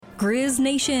Grizz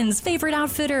Nation's favorite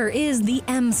outfitter is the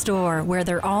M Store, where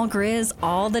they're all Grizz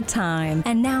all the time.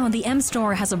 And now the M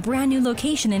Store has a brand new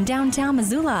location in downtown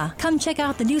Missoula. Come check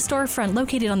out the new storefront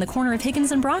located on the corner of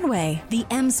Higgins and Broadway. The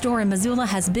M Store in Missoula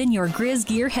has been your Grizz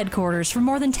gear headquarters for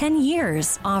more than 10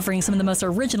 years, offering some of the most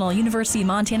original University of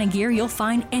Montana gear you'll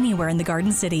find anywhere in the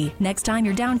Garden City. Next time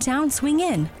you're downtown, swing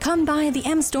in. Come by the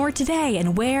M Store today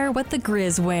and wear what the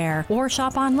Grizz wear, or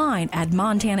shop online at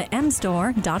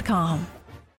montanamstore.com.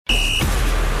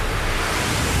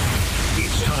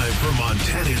 It's time for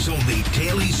Montana's only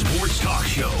daily sports talk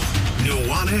show,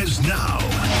 Nuanez Now.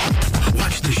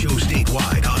 Watch the show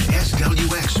statewide on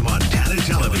SWX Montana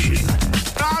Television.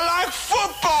 I like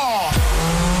football!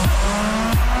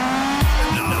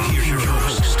 Now here's your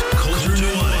host, Colter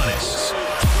Nuanez.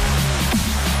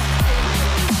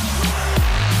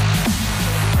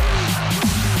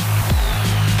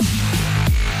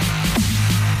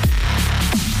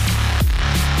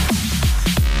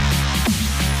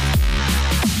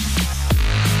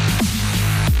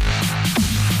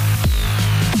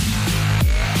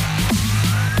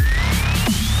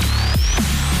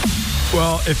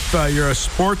 Well, if you're a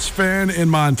sports fan in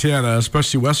Montana,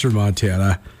 especially Western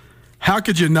Montana, how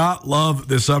could you not love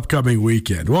this upcoming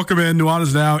weekend? Welcome in,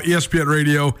 Nuanez Now, ESPN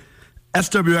Radio,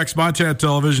 SWX Montana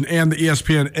Television, and the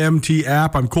ESPN MT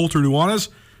app. I'm Colter Nuanez,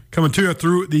 coming to you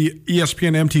through the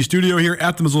ESPN MT studio here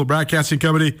at the Missoula Broadcasting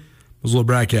Company. Missoula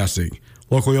Broadcasting,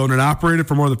 locally owned and operated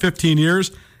for more than 15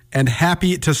 years, and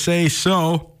happy to say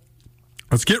so.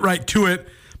 Let's get right to it,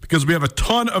 because we have a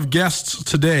ton of guests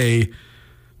today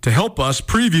to help us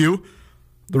preview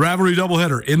the rivalry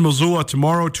doubleheader in Missoula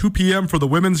tomorrow, 2 p.m. for the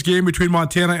women's game between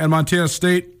Montana and Montana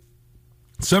State,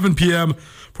 7 p.m.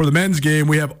 for the men's game.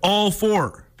 We have all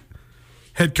four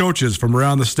head coaches from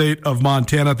around the state of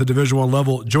Montana at the Division I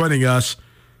level joining us.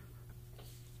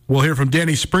 We'll hear from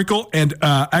Danny Sprinkle, and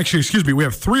we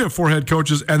have 3 of 4 head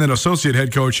coaches and then associate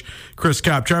head coach Chris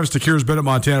Cobb. Travis DeCuire has been at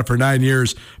Montana for 9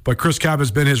 years, but Chris Cobb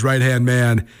has been his right-hand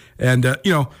man. And,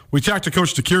 we talk to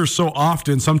Coach DeCuire so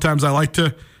often, sometimes I like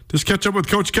to just catch up with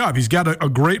Coach Cobb. He's got a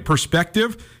great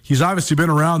perspective. He's obviously been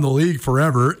around the league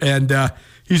forever, and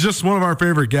he's just one of our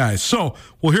favorite guys. So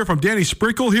we'll hear from Danny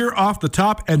Sprinkle here off the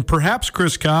top, and perhaps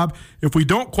Chris Cobb. If we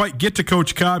don't quite get to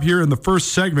Coach Cobb here in the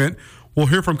first segment, we'll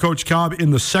hear from Coach Cobb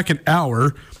in the second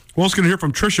hour. We're also going to hear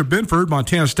from Tricia Binford,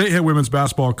 Montana State head women's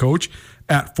basketball coach,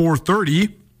 at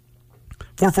 4:30.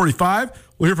 4:45,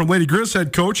 we'll hear from Lady Grizz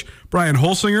head coach Brian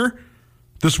Holsinger.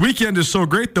 This weekend is so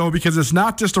great, though, because it's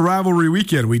not just a rivalry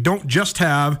weekend. We don't just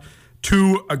have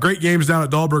 2 great games down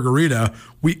at Dahlberg Arena.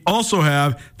 We also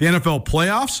have the NFL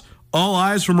playoffs. All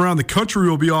eyes from around the country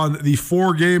will be on the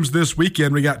 4 games this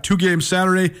weekend. We got 2 games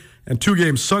Saturday and 2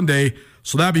 games Sunday.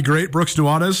 So that'd be great. Brooks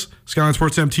Nuanez,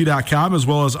 SkylineSportsMT.com, as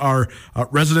well as our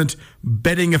resident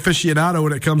betting aficionado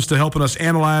when it comes to helping us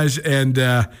analyze and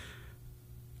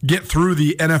get through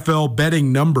the NFL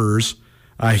betting numbers.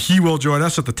 He will join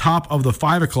us at the top of the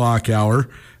 5 o'clock hour,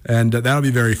 and that'll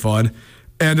be very fun.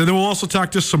 And then we'll also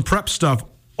talk just some prep stuff,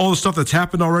 all the stuff that's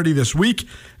happened already this week,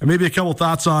 and maybe a couple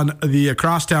thoughts on the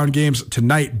crosstown games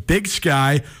tonight. Big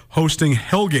Sky hosting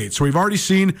Hellgate. So we've already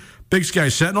seen Big Sky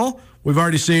Sentinel. We've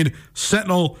already seen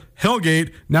Sentinel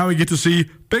Hellgate. Now we get to see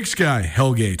Big Sky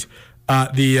Hellgate.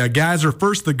 The guys are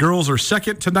first. The girls are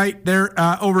second tonight there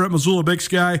over at Missoula Big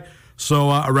Sky. So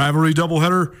a rivalry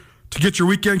doubleheader to get your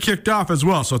weekend kicked off as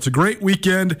well. So it's a great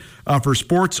weekend for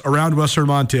sports around Western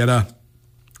Montana.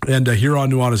 And here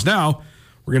on Nuanez Now,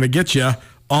 we're going to get you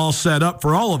all set up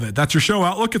for all of it. That's your show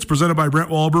outlook. It's presented by Brent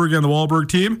Wahlberg and the Wahlberg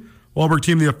team. Wahlberg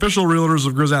team, the official realtors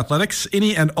of Grizz Athletics.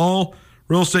 Any and all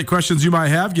real estate questions you might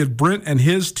have, give Brent and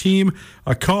his team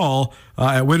a call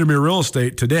at Windermere Real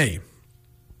Estate today.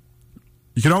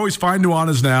 You can always find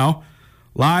Nuanez Now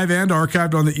live and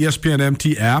archived on the ESPN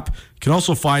MT app. You can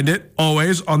also find it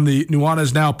always on the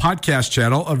Nuanez Now podcast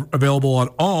channel, available on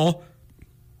all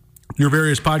your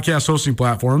various podcast hosting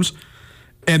platforms.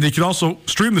 And you can also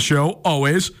stream the show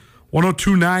always,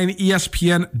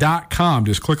 1029ESPN.com.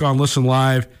 Just click on Listen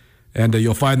Live, and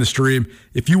you'll find the stream.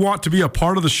 If you want to be a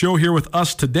part of the show here with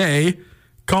us today,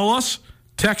 call us,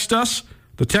 text us.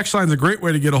 The text line is a great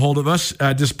way to get a hold of us.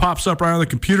 It just pops up right on the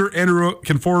computer. Andrew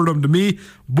can forward them to me.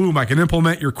 Boom, I can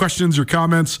implement your questions, your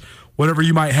comments, whatever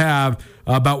you might have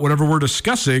about whatever we're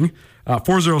discussing.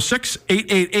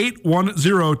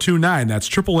 406-888-1029. That's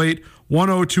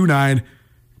 888-1029.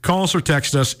 Call us or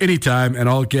text us anytime, and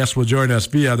all guests will join us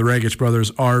via the Rangich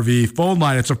Brothers RV phone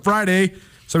line. It's a Friday.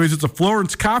 So that means it's a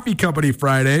Florence Coffee Company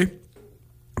Friday.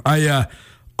 I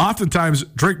oftentimes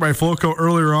drink my Floco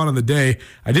earlier on in the day.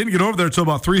 I didn't get over there until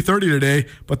about 3:30 today,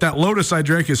 but that Lotus I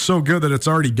drank is so good that it's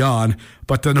already gone.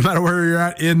 But no matter where you're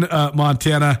at in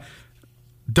Montana,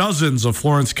 dozens of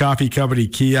Florence Coffee Company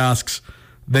kiosks.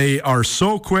 They are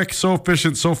so quick, so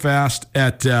efficient, so fast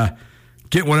at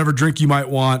getting whatever drink you might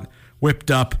want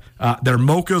whipped up. Their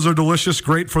mochas are delicious,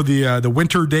 great for the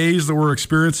winter days that we're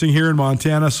experiencing here in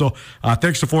Montana. So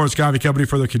thanks to Florence Coffee Company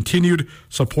for their continued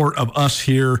support of us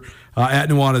here at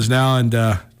Nuanez Now. And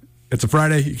it's a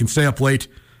Friday. You can stay up late.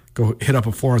 Go hit up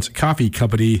a Florence Coffee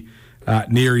Company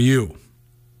near you.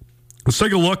 Let's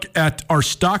take a look at our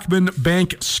Stockman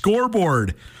Bank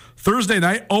scoreboard. Thursday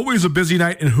night, always a busy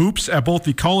night in hoops at both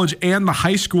the college and the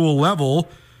high school level.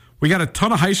 We got a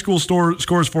ton of high school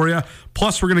scores for you.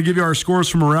 Plus, we're going to give you our scores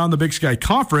from around the Big Sky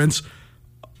Conference.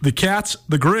 The Cats,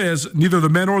 the Grizz, neither the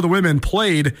men or the women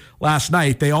played last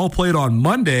night. They all played on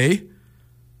Monday.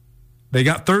 They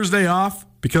got Thursday off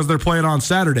because they're playing on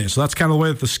Saturday. So that's kind of the way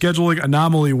that the scheduling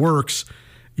anomaly works.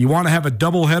 You want to have a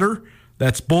doubleheader.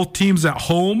 That's both teams at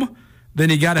home. Then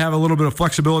you got to have a little bit of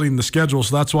flexibility in the schedule.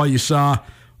 So that's why you saw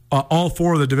all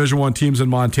four of the Division I teams in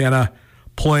Montana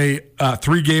play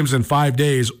 3 games in 5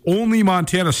 days. Only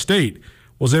Montana State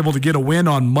was able to get a win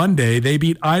on Monday. They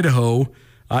beat Idaho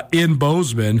in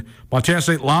Bozeman. Montana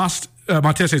State's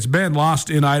men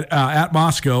lost at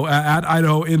Moscow, at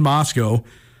Idaho in Moscow.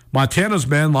 Montana's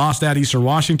men lost at Eastern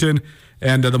Washington.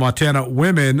 And the Montana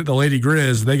women, the Lady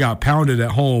Grizz, they got pounded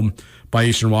at home by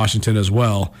Eastern Washington as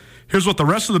well. Here's what the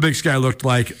rest of the Big Sky looked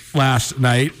like last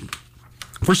night.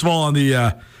 First of all, on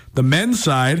the men's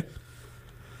side,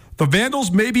 the Vandals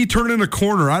may be turning a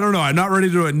corner. I don't know. I'm not ready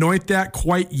to anoint that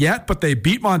quite yet, but they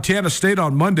beat Montana State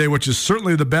on Monday, which is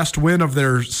certainly the best win of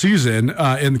their season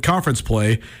in conference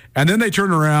play. And then they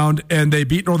turn around and they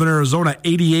beat Northern Arizona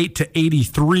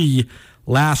 88-83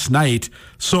 last night.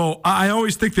 So I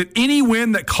always think that any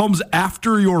win that comes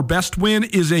after your best win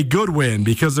is a good win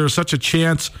because there's such a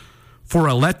chance for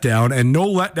a letdown, and no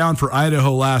letdown for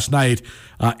Idaho last night.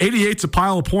 88's a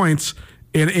pile of points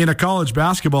in a college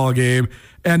basketball game.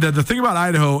 And the thing about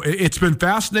Idaho, it's been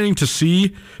fascinating to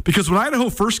see because when Idaho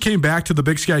first came back to the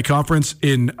Big Sky Conference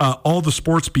in all the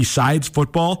sports besides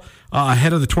football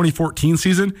ahead of the 2014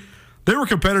 season, they were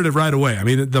competitive right away. I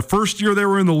mean, the first year they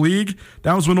were in the league,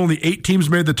 that was when only 8 teams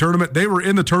made the tournament. They were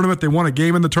in the tournament. They won a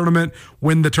game in the tournament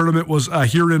when the tournament was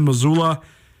here in Missoula.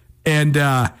 And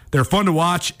they're fun to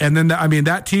watch. And then,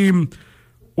 that team,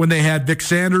 when they had Vic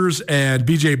Sanders and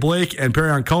B.J. Blake and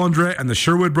Perrion Cullendret and the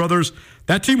Sherwood brothers,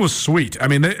 that team was sweet. I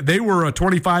mean, they were a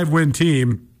 25-win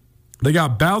team. They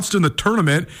got bounced in the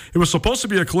tournament. It was supposed to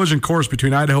be a collision course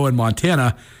between Idaho and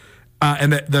Montana,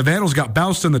 and the Vandals got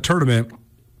bounced in the tournament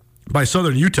by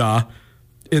Southern Utah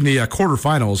in the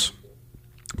quarterfinals.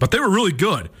 But they were really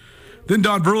good. Then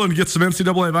Don Verlin gets some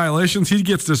NCAA violations. He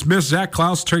gets dismissed. Zach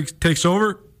Klaus takes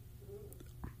over.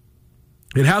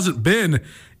 It hasn't been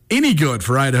any good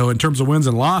for Idaho in terms of wins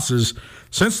and losses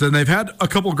since then. They've had a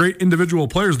couple great individual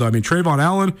players, though. I mean, Trayvon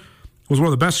Allen was one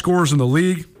of the best scorers in the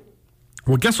league.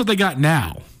 Well, guess what they got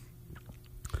now?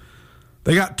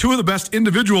 They got 2 of the best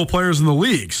individual players in the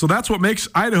league. So that's what makes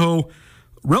Idaho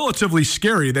relatively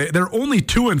scary. They're only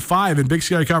 2-5 in Big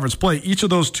Sky Conference play. Each of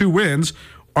those 2 wins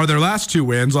are their last 2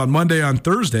 wins on Monday, on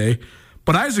Thursday.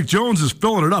 But Isaac Jones is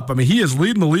filling it up. I mean, he is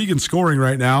leading the league in scoring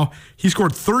right now. He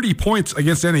scored 30 points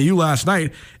against NAU last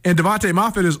night. And Devontae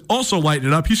Moffitt is also lighting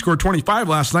it up. He scored 25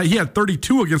 last night. He had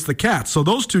 32 against the Cats. So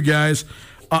those 2 guys,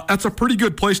 that's a pretty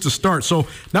good place to start. So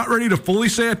not ready to fully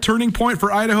say a turning point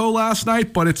for Idaho last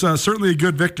night, but it's certainly a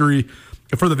good victory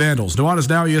for the Vandals. Nuanez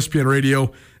Now, ESPN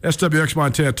Radio, SWX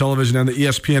Montana Television, and the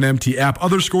ESPN MT app.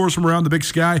 Other scores from around the Big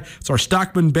Sky. It's our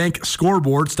Stockman Bank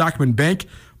scoreboard. Stockman Bank,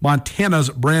 Montana's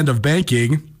brand of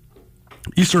banking.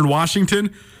 Eastern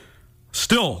Washington,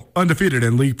 still undefeated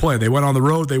in league play. They went on the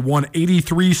road. They won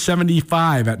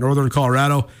 83-75 at Northern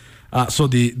Colorado. So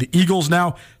the Eagles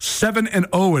now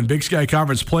 7-0 in Big Sky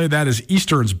Conference play. That is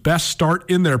Eastern's best start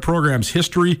in their program's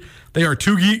history. They are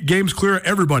 2 games clear of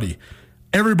everybody.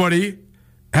 Everybody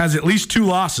has at least 2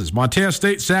 losses. Montana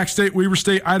State, Sac State, Weber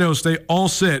State, Idaho State all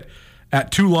sit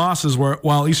at 2 losses,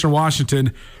 while Eastern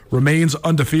Washington remains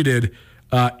undefeated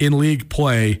in league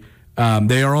play.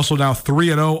 They are also now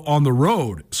 3-0 on the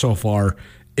road so far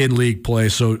in league play.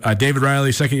 So David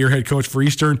Riley, second-year head coach for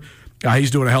Eastern, he's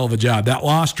doing a hell of a job. That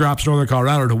loss drops Northern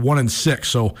Colorado to 1-6.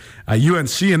 So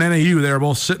UNC and NAU, they are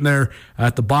both sitting there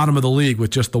at the bottom of the league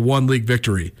with just the 1 league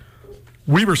victory.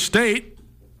 Weber State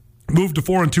moved to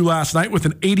 4-2 last night with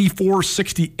an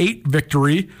 84-68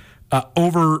 victory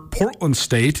over Portland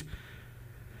State.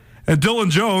 And Dylan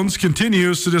Jones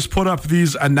continues to just put up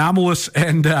these anomalous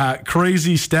and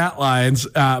crazy stat lines,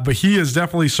 but he is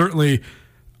definitely, certainly,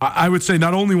 I would say,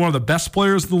 not only one of the best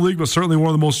players in the league, but certainly one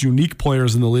of the most unique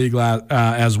players in the league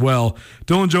as well.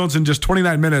 Dylan Jones, in just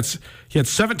 29 minutes, he had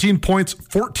 17 points,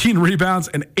 14 rebounds,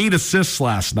 and 8 assists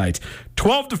last night.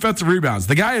 12 defensive rebounds.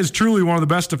 The guy is truly one of the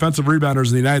best defensive rebounders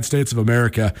in the United States of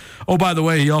America. Oh, by the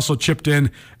way, he also chipped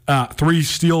in 3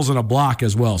 steals and a block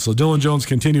as well. So Dylan Jones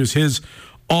continues his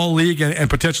all-league and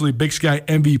potentially Big Sky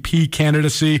MVP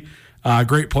candidacy.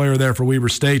 Great player there for Weber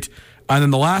State. And then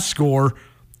the last score,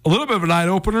 a little bit of an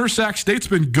eye-opener. Sac State's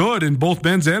been good in both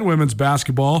men's and women's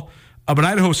basketball, but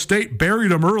Idaho State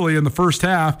buried them early in the first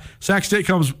half. Sac State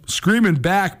comes screaming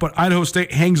back, but Idaho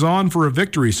State hangs on for a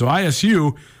victory. So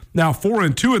ISU now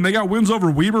 4-2, and they got wins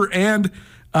over Weber and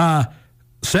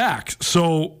Sac.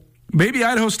 So maybe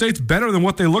Idaho State's better than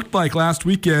what they looked like last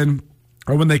weekend,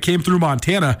 or when they came through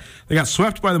Montana. They got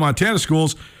swept by the Montana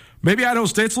schools. Maybe Idaho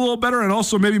State's a little better, and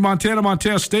also maybe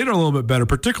Montana State are a little bit better,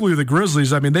 particularly the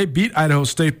Grizzlies. I mean, they beat Idaho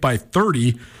State by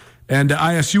 30, and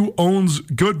ISU owns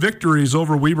good victories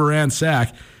over Weber and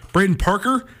Sac. Braden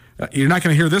Parker, you're not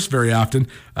going to hear this very often.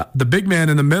 The big man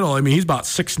in the middle, I mean, he's about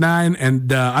 6'9",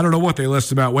 and I don't know what they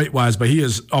list him at weight-wise, but he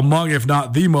is among, if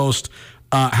not the most,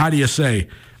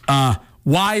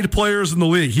 wide players in the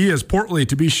league. He is portly,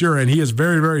 to be sure, and he is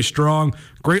very, very strong.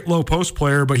 Great low post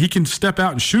player, but he can step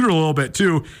out and shoot it a little bit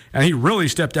too, and he really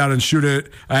stepped out and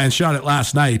shot it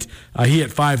last night. He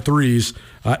hit 5 threes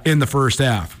in the first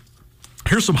half.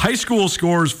 Here's some high school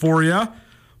scores for you.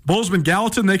 Bozeman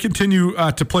Gallatin, they continue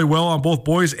to play well on both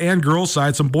boys and girls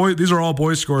side. These are all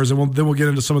boys scores, and then we'll get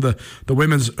into some of the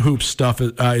women's hoops stuff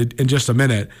in just a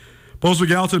minute. Bozeman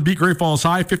Gallatin beat Great Falls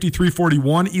High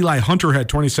 53-41. Eli Hunter had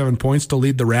 27 points to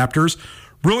lead the Raptors.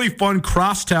 Really fun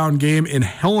crosstown game in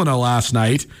Helena last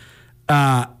night.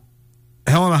 Helena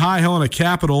High, Helena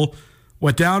Capital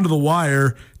went down to the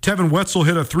wire. Tevin Wetzel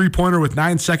hit a three-pointer with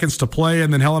 9 seconds to play,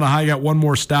 and then Helena High got one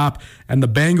more stop, and the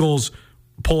Bengals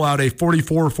pull out a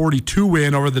 44-42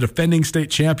 win over the defending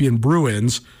state champion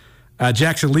Bruins.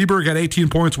 Jackson Lieberg had 18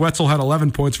 points. Wetzel had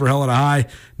 11 points for Helena High.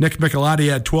 Nick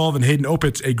Michelotti had 12, and Hayden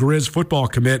Opitz, a Grizz football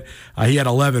commit, he had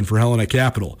 11 for Helena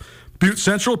Capital. Butte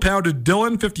Central pounded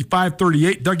Dillon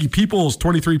 55-38. Dougie Peoples,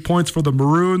 23 points for the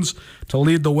Maroons to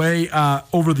lead the way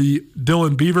over the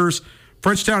Dillon Beavers.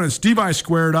 Frenchtown and Stevie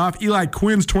squared off. Eli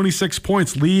Quinn's 26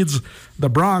 points leads the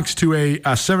Bronx to a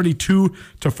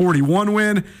 72-41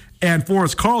 win. And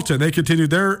Forest Carlton, they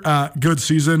continued their good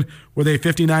season with a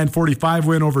 59-45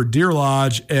 win over Deer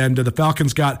Lodge, and the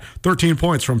Falcons got 13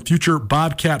 points from future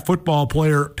Bobcat football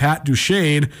player Pat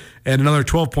Duchesne and another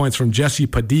 12 points from Jesse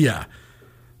Padilla.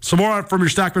 Some more from your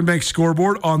Stockman Bank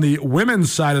scoreboard on the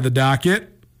women's side of the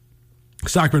docket.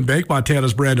 Stockman Bank,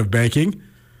 Montana's brand of banking.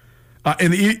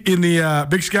 In the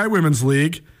Big Sky Women's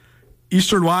League,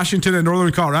 Eastern Washington and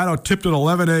Northern Colorado tipped at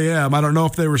 11 a.m. I don't know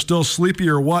if they were still sleepy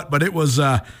or what, but it was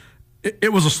a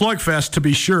slugfest, to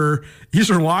be sure.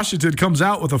 Eastern Washington comes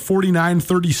out with a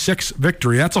 49-36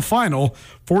 victory. That's a final,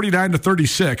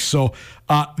 49-36. So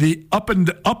the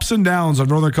ups and downs of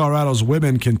Northern Colorado's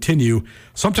women continue.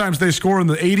 Sometimes they score in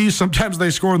the 80s, sometimes they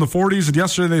score in the 40s, and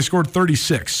yesterday they scored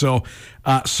 36. So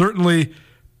certainly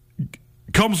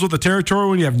comes with the territory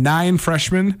when you have 9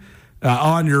 freshmen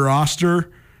on your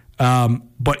roster.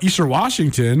 But Eastern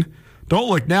Washington, don't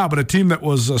look now, but a team that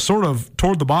was sort of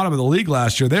toward the bottom of the league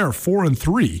last year, they are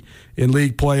 4-3 in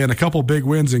league play, and a couple big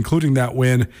wins, including that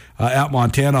win at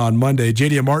Montana on Monday.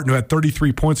 Jadia Martin, who had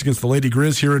 33 points against the Lady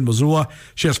Grizz here in Missoula,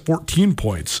 she has 14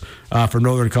 points for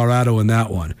Northern Colorado in that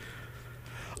one.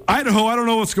 Idaho, I don't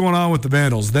know what's going on with the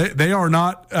Vandals. They are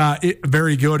not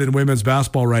very good in women's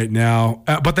basketball right now,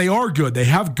 but they are good. They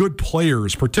have good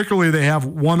players. Particularly, they have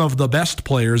one of the best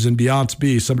players in Beyonce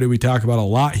B, somebody we talk about a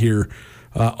lot here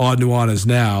on Nuanez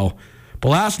Now. But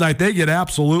last night, they get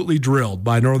absolutely drilled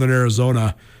by Northern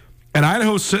Arizona. And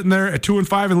Idaho's sitting there at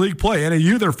 2-5 in league play.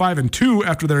 NAU, they're 5-2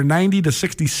 after their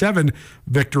 90-67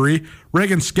 victory.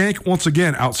 Reagan Skank, once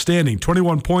again, outstanding.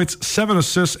 21 points, 7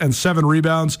 assists, and 7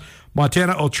 rebounds.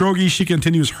 Montana Otrogi, she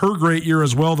continues her great year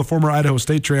as well. The former Idaho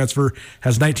State transfer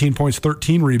has 19 points,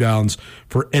 13 rebounds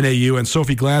for NAU. And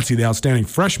Sophie Glancy, the outstanding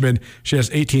freshman, she has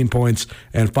 18 points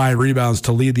and 5 rebounds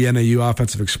to lead the NAU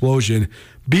offensive explosion.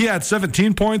 B had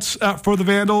 17 points for the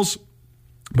Vandals,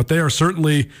 but they are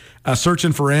certainly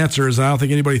searching for answers. I don't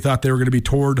think anybody thought they were going to be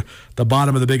toward the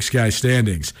bottom of the Big Sky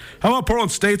standings. How about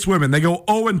Portland State's women? They go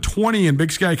 0-20 in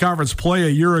Big Sky Conference play a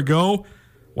year ago.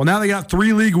 Well, now they got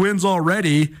 3 league wins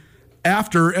already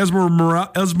after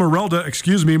Esmeralda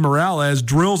Morales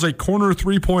drills a corner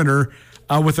three-pointer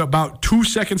with about 2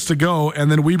 seconds to go,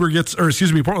 and then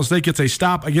Portland State gets a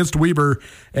stop against Weber,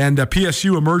 and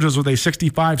PSU emerges with a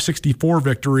 65-64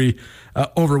 victory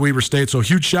over Weber State. So a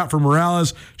huge shot for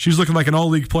Morales. She's looking like an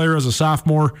all-league player as a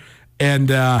sophomore,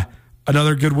 and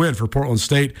another good win for Portland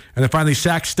State. And then finally,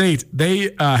 Sac State,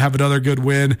 they have another good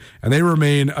win, and they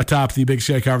remain atop the Big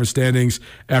Sky Conference standings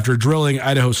after drilling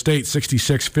Idaho State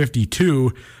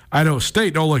 66-52. Idaho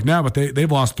State, don't look now, but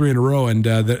they've lost 3 in a row, and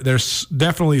they're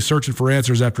definitely searching for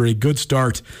answers after a good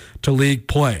start to league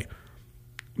play.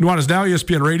 Nuanez Now,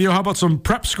 ESPN Radio. How about some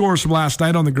prep scores from last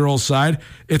night on the girls' side?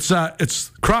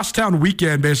 It's crosstown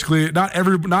weekend, basically. Not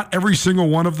every single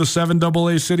one of the 7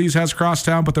 AA cities has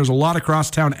crosstown, but there's a lot of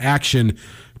crosstown action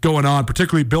going on,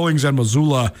 particularly Billings and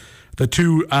Missoula, the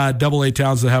 2 AA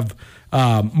towns that have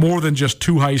more than just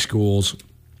 2 high schools.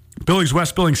 Billings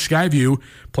West, Billings Skyview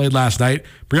played last night.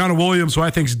 Brianna Williams, who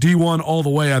I think is D1 all the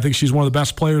way. I think she's one of the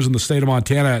best players in the state of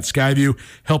Montana at Skyview.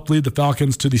 Helped lead the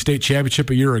Falcons to the state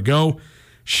championship a year ago.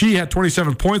 She had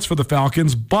 27 points for the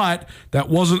Falcons, but that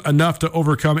wasn't enough to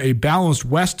overcome a balanced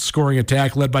West scoring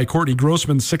attack led by Courtney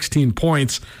Grossman, 16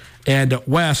 points. And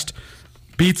West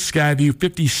beats Skyview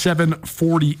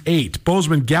 57-48.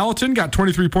 Bozeman Gallatin got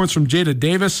 23 points from Jada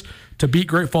Davis to beat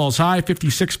Great Falls High,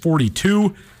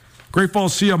 56-42. Great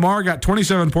Falls CMR got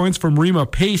 27 points from Rima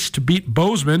Pace to beat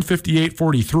Bozeman,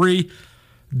 58-43.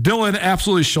 Dillon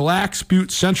absolutely shellacks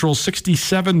Butte Central,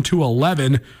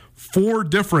 67-11. 4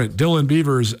 different Dillon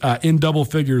Beavers in double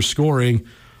figures scoring.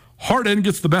 Hardin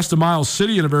gets the best of Miles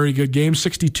City in a very good game,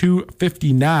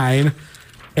 62-59.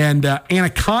 And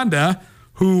Anaconda,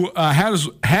 who has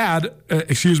had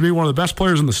one of the best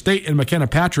players in the state in McKenna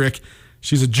Patrick.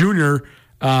 She's a junior,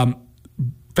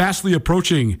 fastly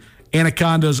approaching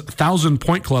Anaconda's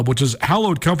 1,000-point club, which is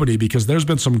hallowed company because there's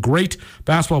been some great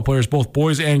basketball players, both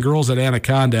boys and girls, at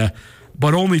Anaconda.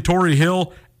 But only Tori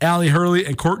Hill, Allie Hurley,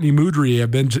 and Courtney Moudry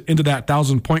have been into that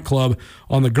 1,000-point club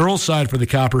on the girls' side for the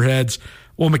Copperheads.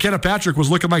 Well, McKenna Patrick was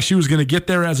looking like she was going to get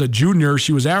there as a junior.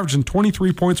 She was averaging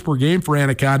 23 points per game for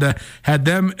Anaconda, had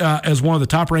them as one of the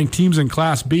top-ranked teams in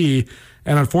Class B,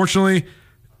 and unfortunately,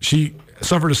 she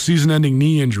suffered a season-ending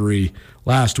knee injury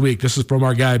last week. This is from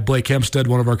our guy Blake Hempstead,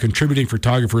 one of our contributing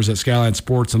photographers at Skyline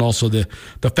Sports, and also the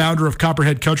founder of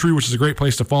Copperhead Country, which is a great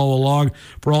place to follow along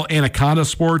for all Anaconda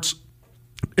sports.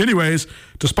 Anyways,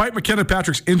 despite McKenna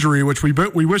Patrick's injury, which we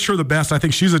wish her the best, I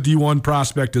think she's a D1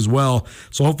 prospect as well,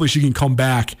 so hopefully she can come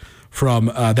back from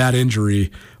that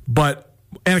injury. But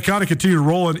Anaconda continued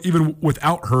rolling even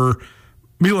without her.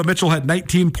 Mila Mitchell had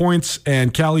 19 points,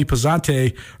 and Callie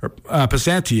Pesante,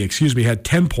 had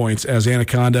 10 points as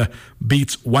Anaconda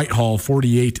beats Whitehall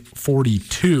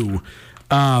 48-42.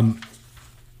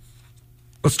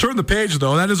 Let's turn the page,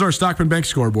 though. That is our Stockman Bank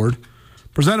scoreboard,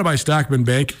 presented by Stockman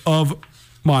Bank of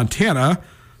Montana.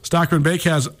 Stockman Bank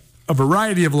has a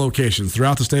variety of locations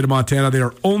throughout the state of Montana. They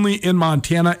are only in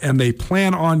Montana, and they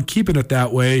plan on keeping it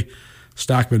that way.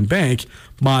 Stockman Bank,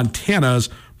 Montana's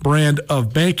brand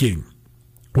of banking.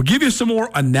 We'll give you some more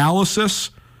analysis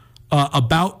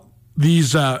about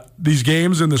these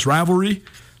games in this rivalry,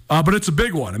 but it's a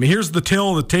big one. I mean, here's the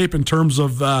tail of the tape in terms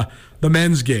of the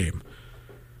men's game.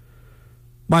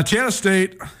 Montana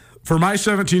State, for my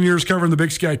 17 years covering the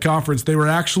Big Sky Conference, they were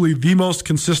actually the most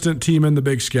consistent team in the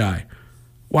Big Sky.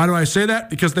 Why do I say that?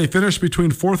 Because they finished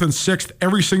between 4th and 6th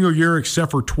every single year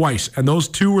except for twice, and those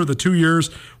 2 were the 2 years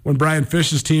when Brian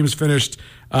Fish's teams finished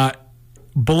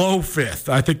below 5th.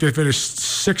 I think they finished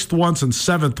 6th once and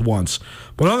 7th once.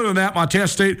 But other than that, Montana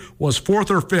State was 4th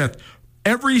or 5th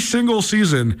every single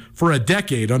season for a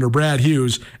decade under Brad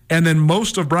Hughes, and then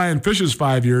most of Brian Fish's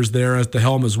 5 years there at the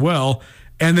helm as well.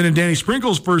 And then in Danny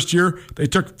Sprinkle's first year, they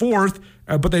took 4th,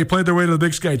 but they played their way to the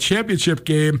Big Sky Championship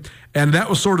game, and that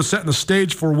was sort of setting the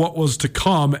stage for what was to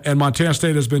come. And Montana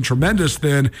State has been tremendous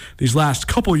then these last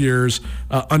couple years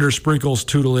under Sprinkle's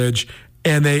tutelage.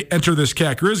 And they enter this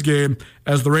Cat Grizz game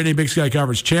as the reigning Big Sky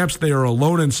Conference champs. They are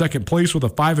alone in second place with a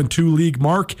 5-2 league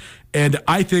mark. And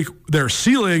I think their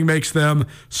ceiling makes them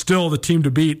still the team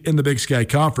to beat in the Big Sky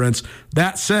Conference.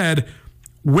 That said,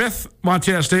 with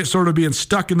Montana State sort of being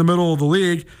stuck in the middle of the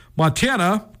league,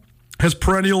 Montana has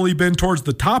perennially been towards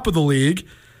the top of the league.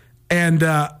 And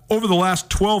over the last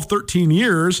 12, 13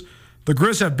 years, the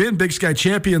Grizz have been Big Sky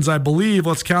champions, I believe.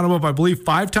 Let's count them up. I believe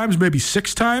 5 times, maybe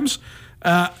 6 times.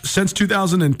 Since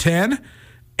 2010,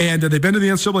 and they've been to the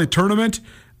NCAA tournament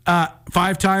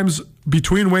 5 times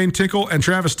between Wayne Tinkle and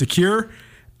Travis DeCure.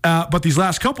 But these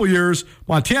last couple years,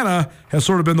 Montana has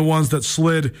sort of been the ones that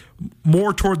slid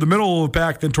more toward the middle of the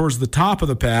pack than towards the top of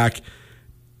the pack.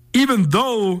 Even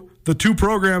though the 2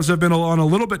 programs have been on a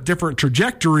little bit different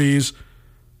trajectories,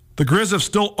 the Grizz have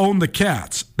still owned the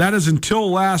Cats. That is until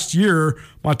last year.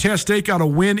 Montana State got a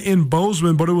win in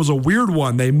Bozeman, but it was a weird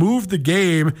one. They moved the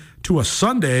game to a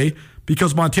Sunday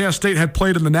because Montana State had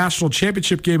played in the national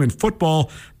championship game in football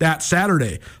that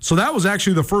Saturday. So that was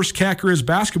actually the first Cat Grizz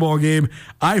basketball game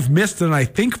I've missed in, I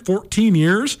think, 14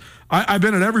 years. I've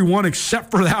been at every one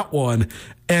except for that one.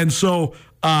 And so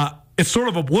it's sort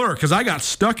of a blur because I got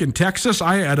stuck in Texas.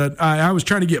 I was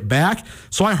trying to get back,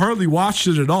 so I hardly watched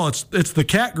it at all. It's the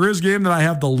Cat Grizz game that I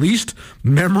have the least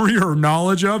memory or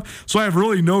knowledge of, so I have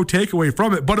really no takeaway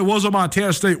from it. But it was a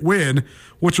Montana State win,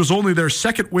 which was only their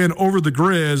second win over the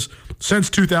Grizz since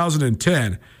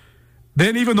 2010.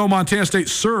 Then, even though Montana State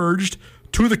surged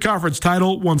to the conference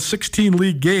title, won 16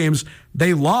 league games,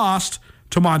 they lost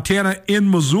to Montana in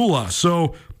Missoula.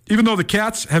 So even though the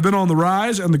Cats have been on the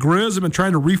rise and the Grizz have been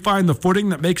trying to refine the footing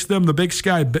that makes them the Big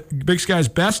Sky's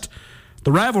best,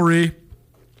 the rivalry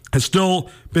has still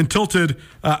been tilted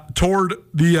toward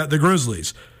the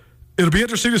Grizzlies. It'll be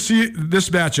interesting to see this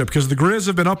matchup because the Grizz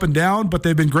have been up and down, but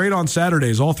they've been great on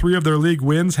Saturdays. All three of their league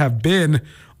wins have been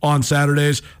on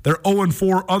Saturdays. They're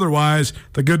 0-4 otherwise.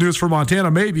 The good news for Montana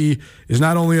maybe is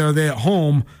not only are they at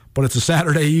home, but it's a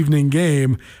Saturday evening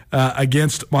game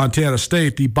against Montana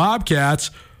State. The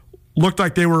Bobcats looked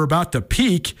like they were about to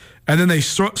peak, and then they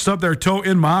stubbed their toe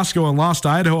in Moscow and lost to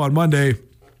Idaho on Monday.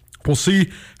 We'll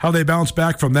see how they bounce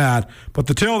back from that. But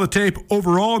the tail of the tape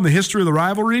overall in the history of the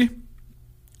rivalry,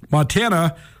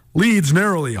 Montana leads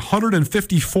narrowly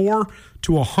 154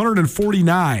 to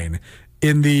 149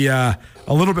 in the a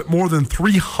little bit more than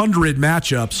 300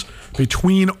 matchups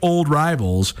between old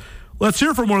rivals. Let's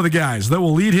hear from one of the guys that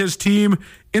will lead his team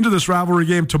into this rivalry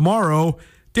game tomorrow,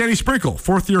 Danny Sprinkle,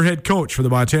 fourth-year head coach for the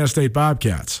Montana State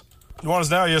Bobcats.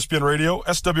 Nuanez Now, ESPN Radio,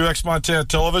 SWX Montana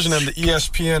Television, and the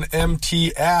ESPN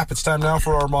MT app. It's time now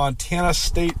for our Montana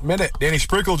State Minute. Danny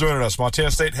Sprinkle joining us,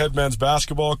 Montana State head men's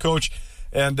basketball coach.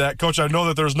 And, Coach, I know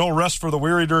that there's no rest for the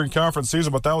weary during conference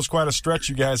season, but that was quite a stretch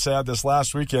you guys had this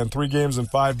last weekend, 3 games in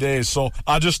 5 days. So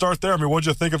I'll just start there. I mean, what'd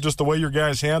you think of just the way your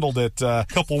guys handled it? A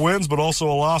couple wins, but also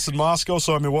a loss in Moscow.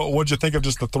 So, I mean, what'd you think of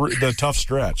just the tough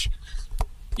stretch?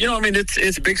 You know, I mean,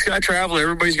 it's Big Sky travel.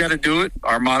 Everybody's got to do it.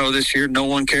 Our motto this year: no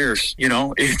one cares. You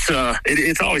know,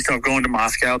 it's always tough going to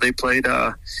Moscow. They played,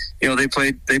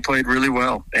 they played really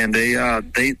well, and they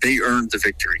earned the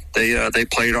victory. They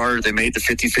played hard. They made the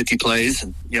 50-50 plays,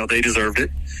 and they deserved it.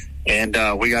 And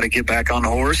we got to get back on the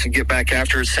horse and get back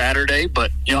after it Saturday.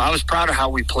 But, I was proud of how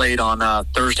we played on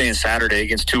Thursday and Saturday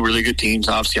against 2 really good teams.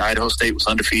 Obviously, Idaho State was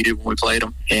undefeated when we played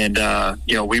them. And,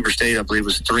 Weber State, I believe,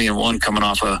 was 3-1 coming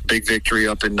off a big victory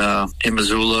up in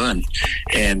Missoula.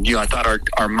 And I thought our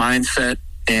mindset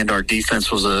and our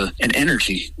defense was an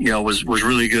energy, was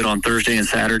really good on Thursday and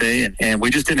Saturday, and we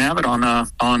just didn't have it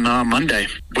on Monday.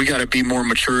 We got to be more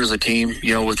mature as a team,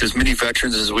 with as many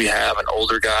veterans as we have and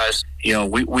older guys.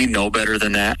 We know better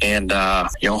than that, and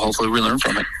hopefully we learn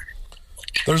from it.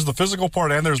 There's the physical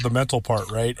part and there's the mental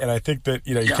part, right? And I think that,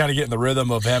 you kind of get in the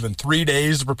rhythm of having 3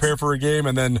 days to prepare for a game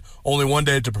and then only 1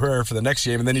 day to prepare for the next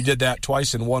game. And then you did that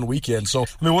twice in 1 weekend. So,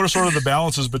 I mean, what are sort of the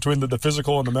balances between the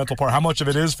physical and the mental part? How much of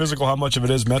it is physical? How much of it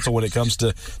is mental when it comes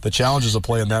to the challenges of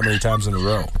playing that many times in a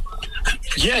row?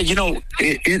 Yeah,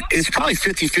 it's probably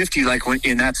 50-50 like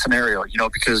in that scenario,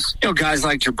 because, guys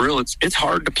like Jabril, it's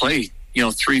hard to play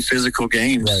 3 physical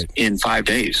games in 5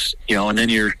 days, and then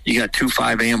you got 2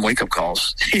 5 a.m. wake up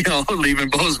calls, leaving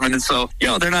Bozeman. And so,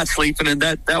 they're not sleeping, and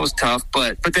that was tough.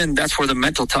 But then that's where the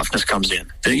mental toughness comes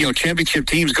in. The, championship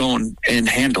teams go and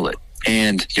handle it.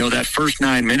 And, that first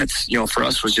 9 minutes, for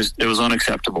us it was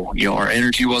unacceptable. Our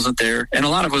energy wasn't there. And a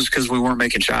lot of it was because we weren't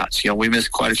making shots. We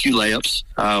missed quite a few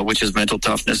layups, which is mental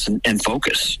toughness and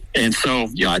focus. And so,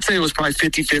 I'd say it was probably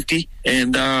 50-50.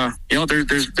 And,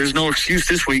 there's no excuse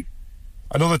this week.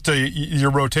 I know that your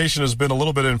rotation has been a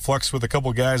little bit in flux with a couple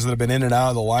of guys that have been in and out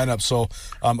of the lineup. So,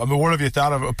 what have you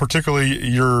thought of, particularly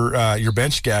your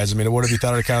bench guys? I mean, what have you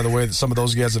thought of kind of the way that some of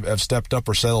those guys have stepped up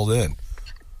or settled in?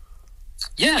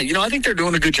 Yeah, I think they're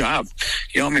doing a good job.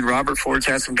 Robert Ford's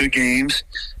had some good games,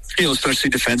 especially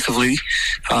defensively.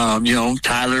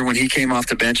 Tyler, when he came off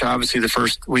the bench, obviously the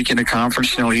first week in the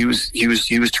conference, he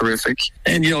was terrific.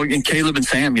 And, and Caleb and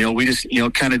Sam, we just,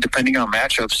 kind of depending on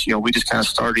matchups, we just kind of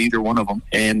started either one of them.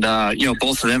 And,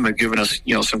 both of them have given us,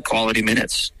 some quality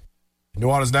minutes.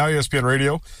 Nuanez Now, ESPN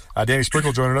Radio. Danny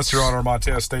Sprinkle joining us here on our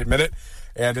Montana State Minute.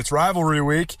 And it's rivalry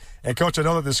week. And, Coach, I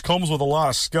know that this comes with a lot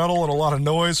of scuttle and a lot of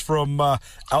noise from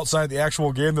outside the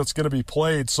actual game that's going to be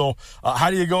played. So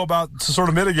how do you go about sort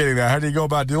of mitigating that? How do you go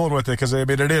about dealing with it? Because,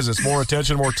 it's more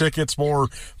attention, more tickets, more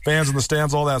fans in the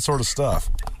stands, all that sort of stuff.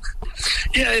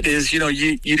 Yeah, it is.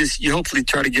 You hopefully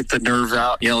try to get the nerves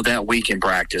out, that week in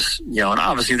practice. And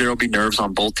obviously there will be nerves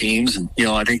on both teams. And,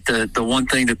 I think the one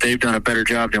thing that they've done a better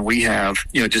job than we have,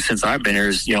 just since I've been here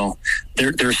is,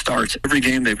 their starts. Every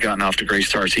game they've gotten off to great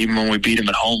starts. Even when we beat them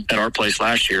at home at our place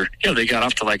last year, they got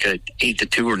off to like a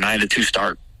 8-2 or 9-2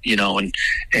 start, and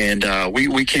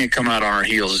we can't come out on our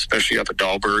heels, especially up at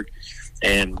Dahlberg.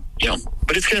 And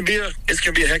but it's gonna be a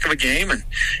heck of a game,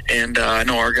 and I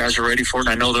know our guys are ready for it, and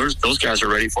I know those guys are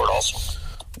ready for it also.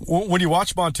 When you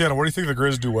watch Montana, what do you think the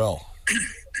Grizz do well?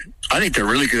 I think they're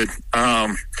really good.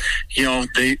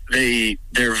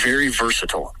 They're very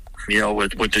versatile.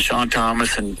 With Deshaun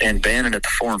Thomas and Bannon at the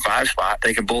 4 and 5 spot,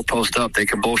 they can both post up. They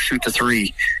can both shoot the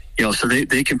 3. So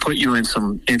they can put you in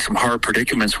some hard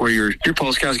predicaments where your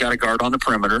post guys got to guard on the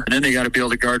perimeter, and then they got to be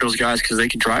able to guard those guys because they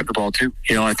can drive the ball too.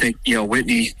 I think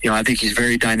Whitney. I think he's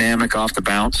very dynamic off the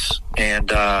bounce,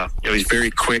 and he's very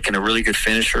quick and a really good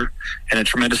finisher and a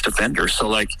tremendous defender.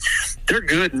 So they're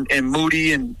good, and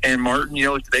Moody and Martin.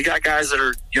 They got guys that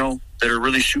are that are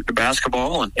really shooting the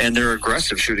basketball and they're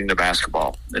aggressive shooting the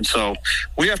basketball, and so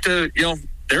we have to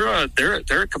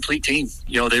They're a complete team.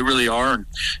 They really are. And,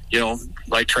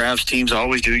 like Trav's teams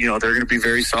always do, they're going to be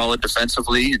very solid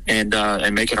defensively and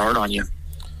make it hard on you.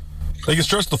 They can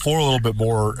stretch the floor a little bit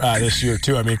more this year,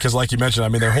 too. Because like you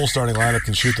mentioned, their whole starting lineup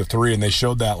can shoot the 3, and they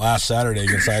showed that last Saturday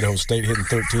against Idaho State, hitting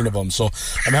 13 of them. So,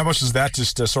 how much does that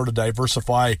just sort of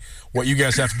diversify what you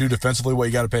guys have to do defensively, what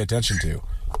you got to pay attention to?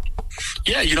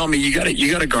 Yeah, you got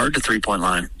to guard the 3-point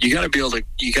line. You got to be able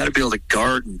to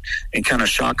guard and kind of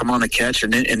shock them on the catch,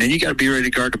 and then you got to be ready to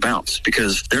guard the bounce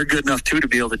because they're good enough too to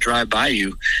be able to drive by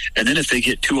you. And then if they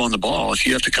get 2 on the ball, if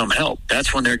you have to come help,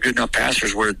 that's when they're good enough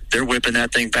passers where they're whipping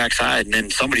that thing backside, and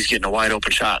then somebody's getting a wide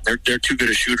open shot. They're too good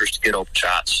of shooters to get open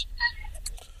shots.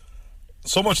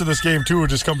 So much of this game, too,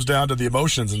 just comes down to the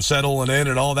emotions and settling in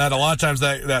and all that. A lot of times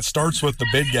that starts with the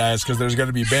big guys because there's going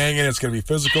to be banging, it's going to be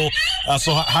physical.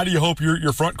 So how do you hope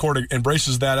your front court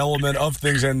embraces that element of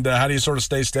things, and how do you sort of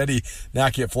stay steady,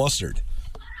 not get flustered?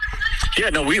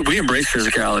 Yeah, no, we embrace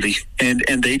physicality,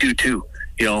 and they do too.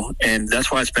 And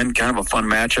that's why it's been kind of a fun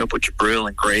matchup with Jabril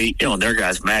and Gray, and their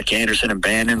guys, Mac Anderson and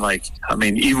Bannon.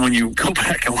 Even when you go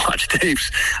back and watch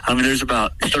tapes, there's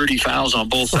about 30 fouls on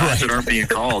both sides that aren't being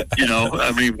called.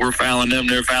 We're fouling them,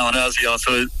 they're fouling us.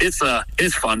 So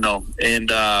it's fun though, and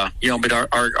but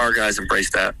our guys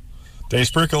embrace that. Dave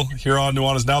Sprinkle here on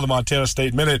Nuanez Now, the Montana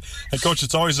State Minute. And, Coach,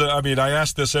 it's always, I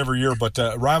ask this every year, but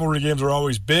rivalry games are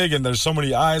always big, and there's so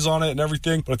many eyes on it and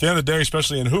everything. But at the end of the day,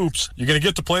 especially in hoops, you're going to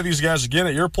get to play these guys again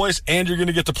at your place, and you're going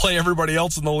to get to play everybody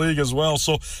else in the league as well.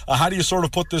 So how do you sort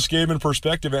of put this game in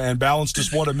perspective and balance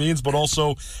just what it means, but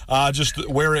also just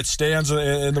where it stands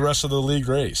in the rest of the league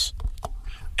race?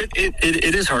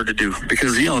 It is hard to do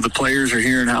because, the players are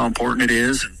hearing how important it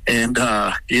is. And,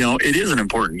 it is an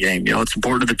important game. It's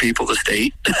important to the people of the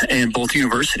state and both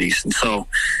universities. And so,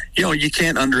 you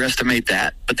can't underestimate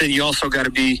that. But then you also got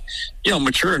to be,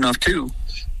 mature enough, too,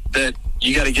 that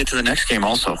you got to get to the next game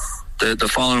also. The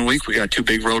following week, we got 2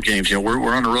 big road games.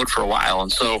 We're on the road for a while.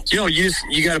 And so,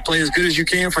 you got to play as good as you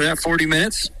can for that 40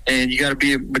 minutes. And you got to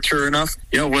be mature enough,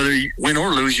 whether you win or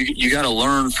lose, you got to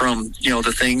learn from,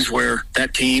 the things where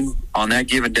that team on that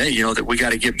given day, that we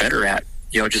got to get better at.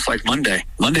 Just like Monday.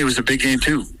 Monday was a big game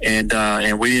too. And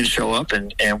we didn't show up,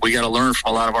 and we got to learn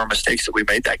from a lot of our mistakes that we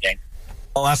made that game.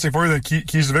 Last thing for you, the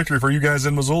keys to victory for you guys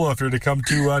in Missoula if you're to come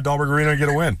to Dahlberg Arena and get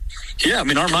a win. Yeah, our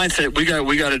mindset, we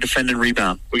got to defend and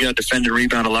rebound. We got to defend and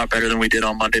rebound a lot better than we did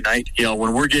on Monday night.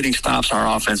 When we're getting stops,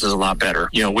 our offense is a lot better.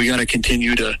 We got to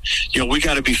continue to, we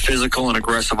got to be physical and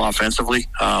aggressive offensively.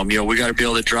 We got to be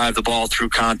able to drive the ball through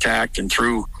contact and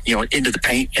through, into the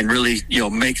paint and really,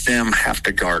 make them have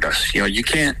to guard us. You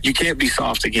can't be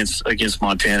soft against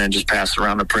Montana and just pass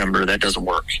around the perimeter. That doesn't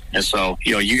work. And so,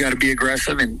 you got to be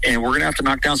aggressive, and we're going to have to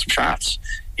knock down some shots.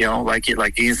 Like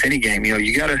against any game.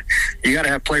 You gotta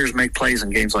have players make plays in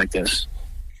games like this.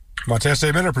 Montana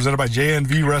State Minute presented by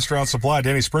JNV Restaurant Supply.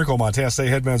 Danny Sprinkle, Montana State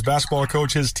head men's basketball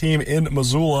coach, his team in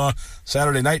Missoula.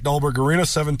 Saturday night, Dahlberg Arena,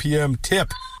 7 p.m.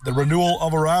 tip. The renewal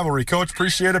of a rivalry. Coach,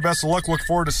 appreciate it. Best of luck. Look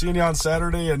forward to seeing you on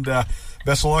Saturday, and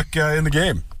best of luck in the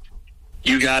game.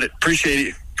 You got it. Appreciate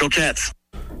it. Go Cats.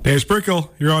 Dave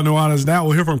Sprinkle, you're on Nuanez Now.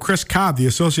 We'll hear from Chris Cobb, the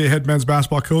associate head men's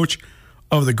basketball coach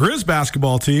of the Grizz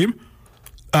basketball team,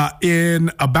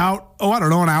 in about,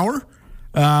 an hour.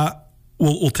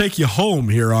 We'll take you home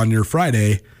here on your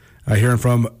Friday, hearing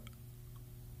from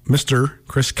Mr.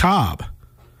 Chris Cobb.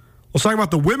 Let's talk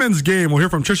about the women's game. We'll hear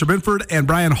from Trisha Binford and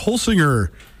Brian Holsinger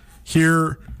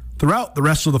here throughout the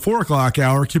rest of the 4 o'clock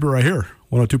hour. Keep it right here.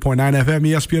 102.9 FM,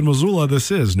 ESPN Missoula.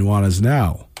 This is Nuanez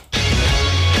Now.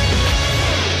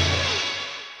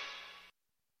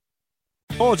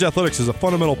 College athletics is a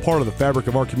fundamental part of the fabric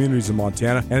of our communities in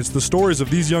Montana, and it's the stories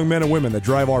of these young men and women that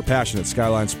drive our passion at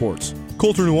Skyline Sports.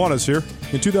 Colter Nuanez here.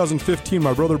 In 2015,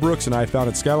 my brother Brooks and I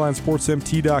founded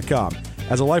SkylineSportsMT.com.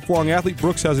 As a lifelong athlete,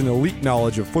 Brooks has an elite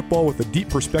knowledge of football with a deep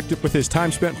perspective with his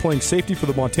time spent playing safety for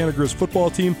the Montana Grizz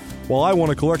football team, while I won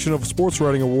a collection of sports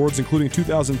writing awards, including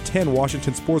 2010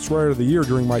 Washington Sports Writer of the Year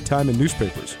during my time in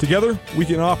newspapers. Together, we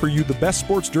can offer you the best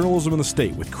sports journalism in the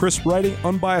state with crisp writing,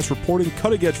 unbiased reporting,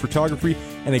 cutting-edge photography,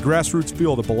 and a grassroots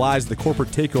feel that belies the corporate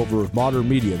takeover of modern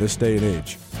media this day and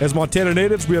age. As Montana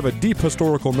natives, we have a deep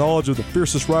historical knowledge of the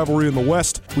fiercest rivalry in the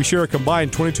West. We share a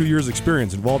combined 22 years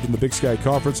experience involved in the Big Sky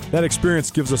Conference. That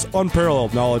experience gives us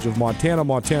unparalleled knowledge of Montana,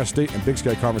 Montana State, and Big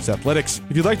Sky Conference athletics.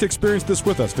 If you'd like to experience this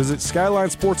with us, visit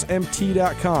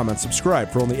SkylineSportsMT.com and subscribe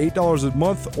for only $8 a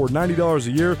month or $90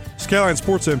 a year.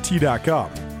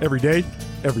 SkylineSportsMT.com. Every day,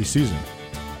 every season.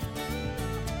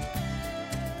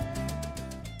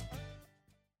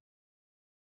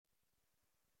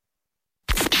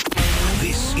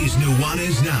 This is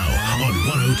Nuanez Now on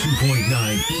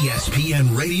 102.9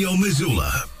 ESPN Radio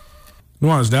Missoula.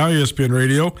 Nuanez Now, ESPN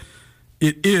Radio.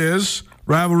 It is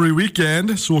rivalry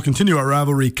weekend, so we'll continue our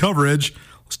rivalry coverage.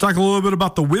 Let's talk a little bit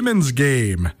about the women's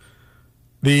game.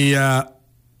 The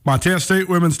Montana State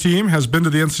women's team has been to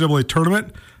the NCAA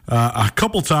tournament a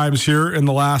couple times here in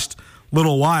the last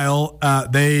little while.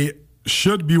 They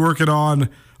should be working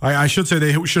on, I should say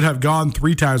they should have gone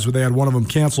 3 times, but they had one of them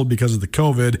canceled because of the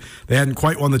COVID. They hadn't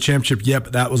quite won the championship yet,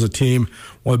 but that was a team,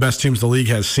 one of the best teams the league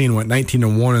has seen, went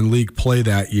 19-1 in league play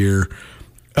that year.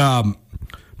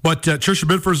 But Tricia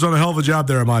Binford's done a hell of a job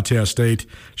there at Montana State.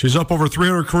 She's up over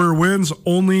 300 career wins.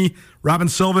 Only Robin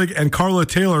Selvig and Carla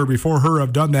Taylor before her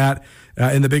have done that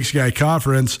in the Big Sky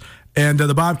Conference. And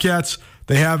the Bobcats,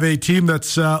 they have a team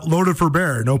that's loaded for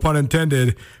bear, no pun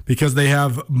intended, because they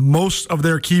have most of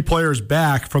their key players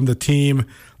back from the team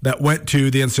that went to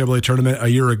the NCAA tournament a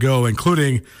year ago,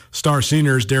 including star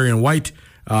seniors Darian White,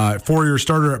 4-year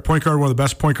starter at point guard, one of the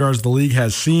best point guards the league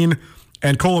has seen.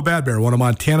 And Cola Badbear, one of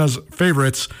Montana's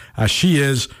favorites. She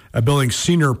is a Billings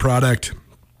senior product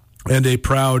and a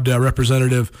proud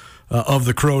representative of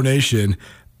the Crow Nation.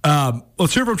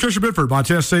 Let's hear from Tricia Binford,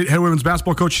 Montana State head women's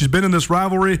basketball coach. She's been in this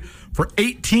rivalry for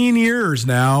 18 years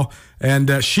now,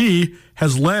 and she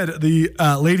has led the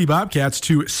Lady Bobcats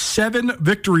to 7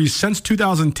 victories since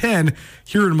 2010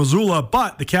 here in Missoula,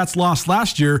 but the Cats lost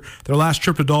last year, their last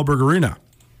trip to Dahlberg Arena.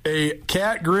 A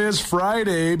Cat Grizz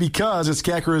Friday because it's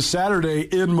Cat Grizz Saturday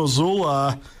in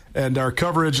Missoula, and our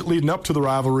coverage leading up to the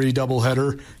rivalry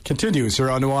doubleheader continues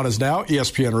here on Nuanez Now,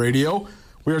 ESPN Radio.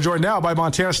 We are joined now by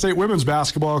Montana State women's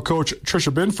basketball coach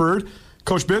Tricia Binford.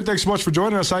 Coach Bin, thanks so much for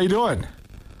joining us. How you doing?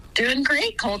 Doing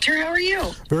great, Colter. How are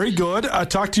you? Very good. I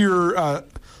talked to your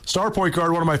star point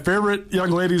guard, one of my favorite young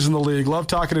ladies in the league. Loved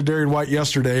talking to Darian White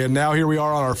yesterday, and now here we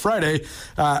are on our Friday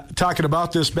talking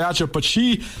about this matchup. But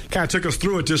she kind of took us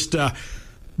through it, just the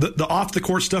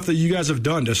off-the-court stuff that you guys have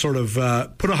done to sort of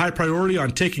put a high priority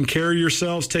on taking care of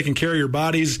yourselves, taking care of your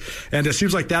bodies, and it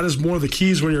seems like that is one of the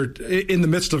keys when you're in the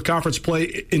midst of conference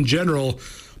play in general.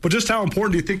 But just how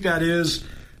important do you think that is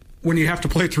when you have to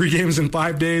play 3 games in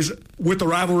 5 days with the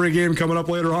rivalry game coming up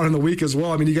later on in the week as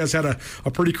well? I mean, you guys had a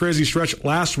pretty crazy stretch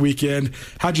last weekend.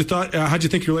 How'd you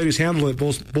think your ladies handled it,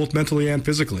 both mentally and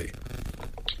physically?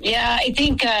 Yeah, I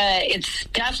think it's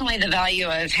definitely the value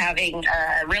of having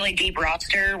a really deep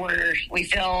roster where we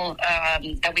feel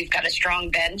that we've got a strong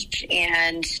bench,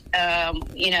 and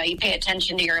you pay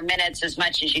attention to your minutes as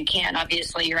much as you can.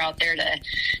 Obviously, you're out there to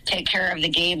take care of the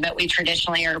game, but we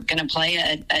traditionally are going to play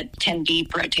a 10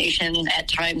 deep rotation, at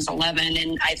times 11,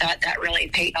 and I thought that really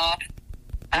paid off.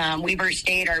 Weber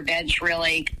State, our bench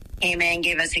really came in,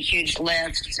 gave us a huge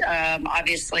lift.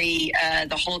 Obviously,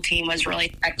 the whole team was really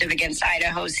effective against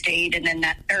Idaho State. And then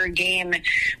that third game,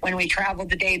 when we traveled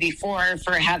the day before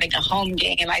for having a home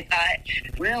game, I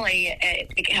thought really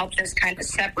it helped us kind of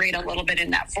separate a little bit in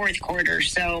that fourth quarter.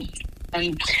 So,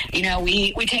 we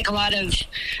take a lot of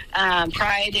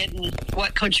pride in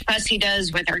what Coach Bussey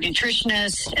does with our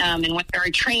nutritionist and with our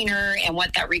trainer and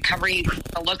what that recovery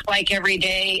will look like every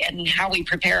day and how we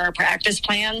prepare our practice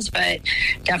plans. But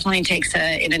definitely takes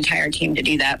an entire team to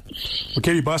do that. Well,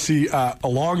 Katie Bussey, a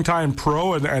longtime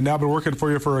pro and now been working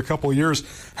for you for a couple of years.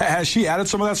 Has she added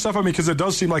some of that stuff? I mean, because it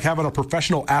does seem like having a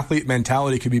professional athlete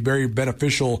mentality could be very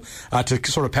beneficial to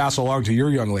sort of pass along to your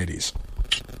young ladies.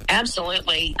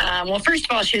 Absolutely. Well, first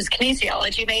of all, she was a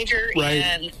kinesiology major, right.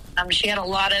 And She had a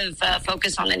lot of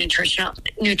focus on the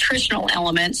nutritional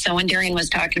elements. So when Darian was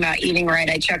talking about eating right,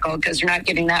 I chuckled because you're not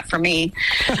getting that from me.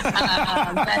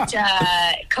 But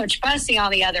Coach Bussey,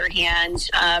 on the other hand,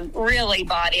 really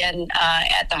bought in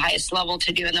at the highest level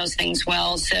to doing those things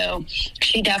well. So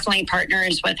she definitely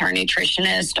partners with our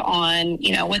nutritionist on,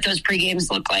 what those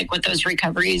pre-games look like, what those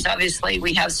recoveries. Obviously,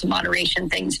 we have some moderation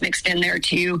things mixed in there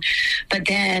too. But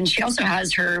then she also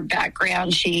has her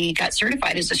background. She got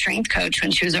certified as a strength coach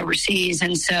when she was overseas.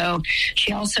 And so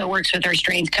she also works with our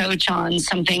strength coach on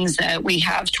some things that we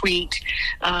have tweaked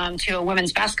to a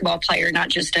women's basketball player, not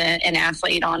just an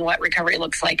athlete, on what recovery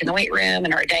looks like in the weight room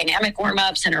and our dynamic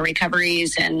warm-ups and our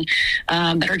recoveries. And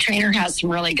but our trainer has some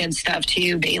really good stuff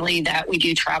too, Bailey, that we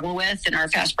do travel with. And our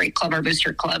Fast Break Club, our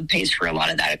booster club, pays for a lot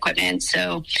of that equipment.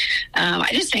 So I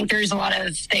just think there's a lot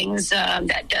of things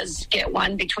that does get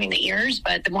one between the ears,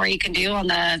 but the more you can do on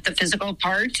the physical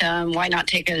part, why not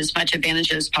take as much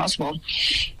advantage as possible?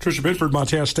 Tricia Binford,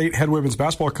 Montana State head women's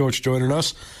basketball coach, joining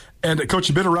us. And, Coach,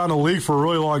 you've been around the league for a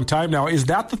really long time now. Is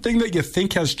that the thing that you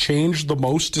think has changed the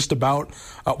most just about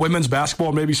women's basketball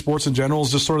and maybe sports in general,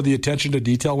 is just sort of the attention to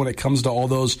detail when it comes to all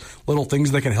those little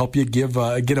things that can help you get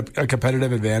a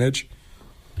competitive advantage?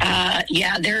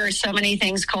 Yeah, there are so many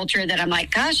things, culture, that I'm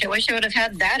like, gosh, I wish I would have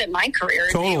had that in my career.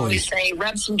 Totally. They always say,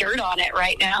 rub some dirt on it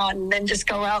right now and then just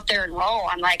go out there and roll.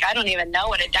 I'm like, I don't even know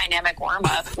what a dynamic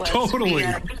warm-up was. Totally.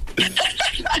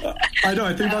 I know.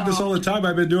 I think about this all the time.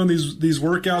 I've been doing these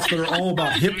workouts that are all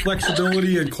about hip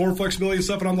flexibility and core flexibility and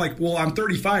stuff, and I'm like, well, I'm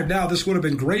 35 now. This would have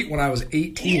been great when I was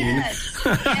 18. Yes.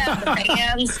 Yeah, the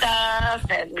band stuff.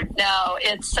 And no,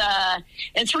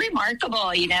 it's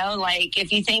remarkable, like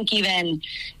if you think even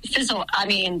physical,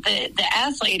 the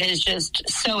athlete is just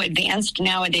so advanced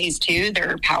nowadays too.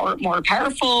 They're more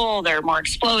powerful, they're more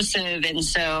explosive, and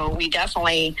so we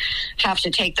definitely have to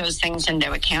take those things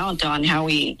into account on how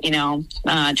we,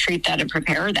 treat that and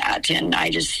prepare that. And I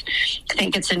just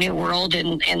think it's a new world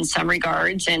in some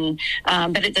regards. And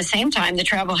but at the same time, the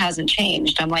travel hasn't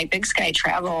changed. I'm like, Big Sky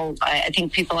travel, I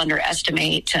think people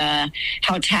underestimate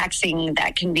how taxing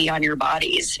that can be on your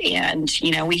bodies. And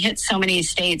we hit so many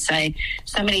states.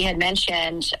 Somebody had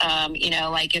mentioned,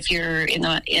 like if you're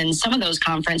in some of those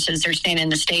conferences, they're staying in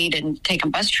the state and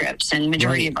taking bus trips, and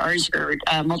majority of ours are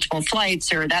multiple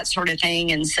flights or that sort of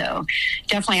thing. And so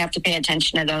definitely have to pay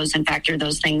attention to those and factor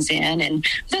those things in. And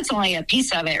that's only a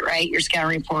piece of it, right? Your scout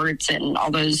reports and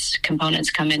all those components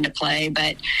come into play.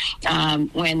 But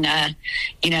when,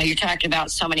 you're talking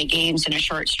about so many games in a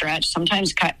short stretch,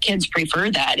 sometimes kids prefer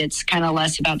that. It's kind of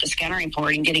less about the scouting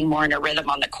report and getting more in a rhythm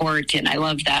on the court. And I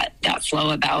love that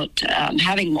flow about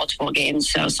having multiple games.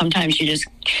 So sometimes you just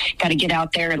got to get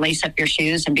out there and lace up your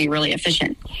shoes and be really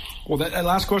efficient. Well, that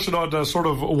last question on sort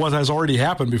of what has already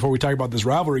happened before we talk about this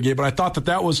rivalry game, but I thought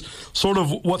that was sort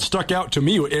of what stuck out to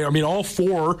me. I mean, all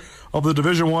four of the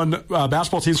Division I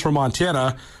basketball teams from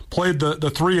Montana played the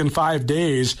 3 and 5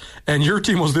 days, and your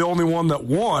team was the only one that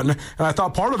won. And I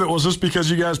thought part of it was just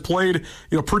because you guys played,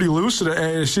 pretty loose, and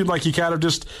it seemed like you kind of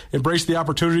just embraced the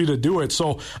opportunity to do it.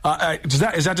 So is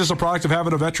that just a product of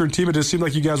having a veteran team? It just seemed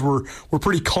like you guys were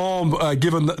pretty calm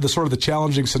given the sort of the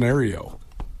challenging scenario.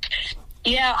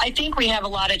 Yeah, I think we have a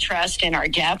lot of trust in our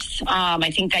depth.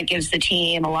 I think that gives the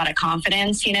team a lot of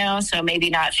confidence, so maybe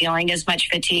not feeling as much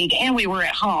fatigue. And we were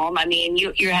at home. I mean,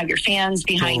 you have your fans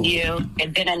behind you.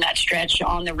 Had been in that stretch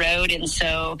on the road. And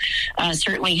so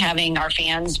certainly having our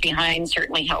fans behind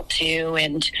certainly helped too.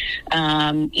 And,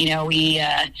 I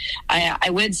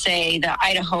would say the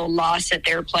Idaho loss at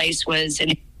their place was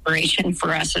an inspiration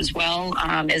for us as well,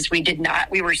 as we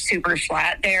were super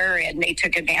flat there, and they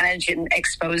took advantage and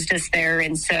exposed us there.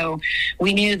 And so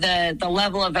we knew the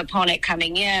level of opponent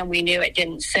coming in. We knew it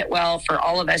didn't sit well for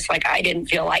all of us. Like, I didn't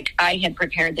feel like I had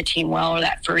prepared the team well or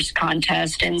that first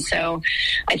contest. And so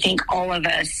I think all of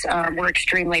us were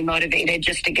extremely motivated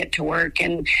just to get to work.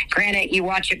 And granted, you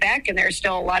watch it back and there's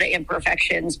still a lot of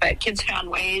imperfections, but kids found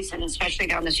ways, and especially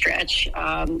down the stretch,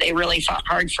 they really fought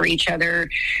hard for each other.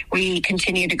 We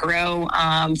continued to grow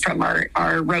from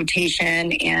our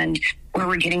rotation and where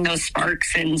we're getting those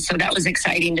sparks. And so that was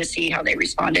exciting to see how they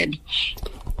responded.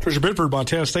 Tricia Binford,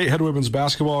 Montana State head women's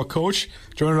basketball coach,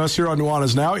 joining us here on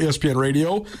Nuanez Now, ESPN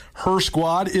Radio. Her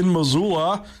squad in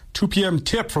Missoula, 2 p.m.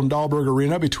 tip from Dahlberg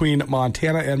Arena between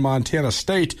Montana and Montana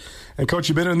State. And, Coach,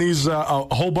 you've been in these a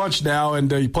whole bunch now, and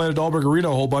you played at Dahlberg Arena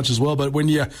a whole bunch as well. But when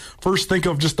you first think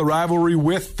of just the rivalry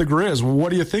with the Grizz, what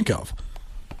do you think of?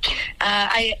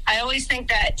 I always think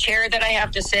that chair that I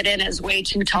have to sit in is way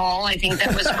too tall. I think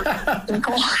that was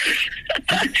cool.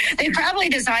 They probably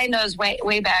designed those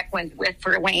way back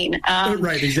for Wayne.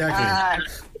 Right, exactly.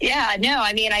 Yeah, no,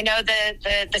 I mean, I know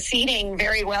the seating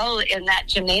very well in that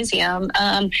gymnasium.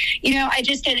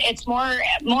 It's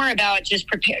more about just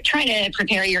trying to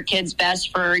prepare your kids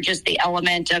best for just the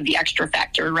element of the extra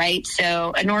factor, right?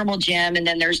 So a normal gym, and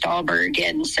then there's Dahlberg,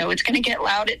 and so it's going to get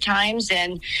loud at times,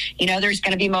 and there's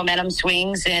going to be momentum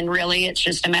swings, and really it's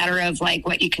just a matter of like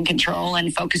what you can control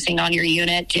and focusing on your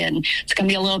unit, and it's going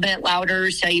to be a little bit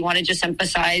louder. So you want to just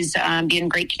emphasize being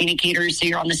great communicators, so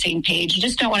you're on the same page. You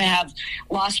just don't want to have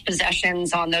lost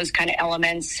possessions on those kind of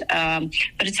elements,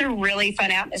 but it's a really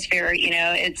fun atmosphere.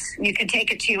 You can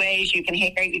take it two ways. You can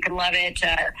hate it, you can love it.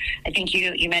 I think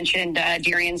you mentioned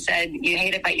Darian said you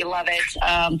hate it but you love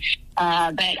it.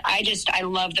 But I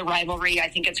love the rivalry. I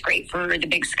think it's great for the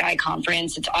Big Sky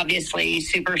Conference. It's obviously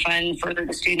super fun for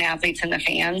the student athletes and the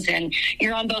fans, and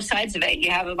you're on both sides of it. You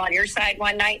have them on your side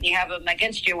one night, and you have them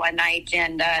against you one night,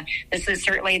 and this is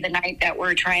certainly the night that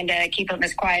we're trying to keep them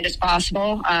as quiet as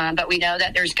possible, but we know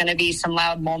that there's going to be some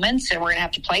loud moments, and we're going to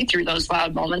have to play through those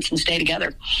loud moments and stay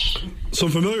together. Some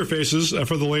familiar faces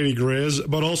for the Lady Grizz,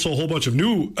 but also a whole bunch of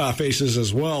new faces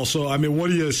as well. So, I mean, what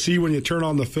do you see when you turn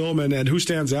on the film, and who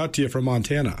stands out to you from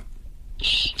Montana?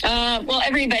 Well,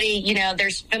 everybody,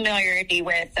 there's familiarity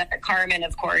with Carmen,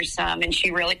 of course, and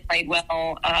she really played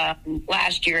well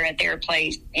last year at their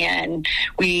place. And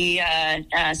we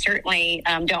certainly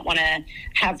don't want to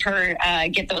have her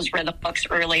get those rhythm books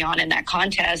early on in that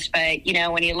contest. But,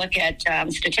 when you look at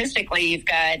statistically, you've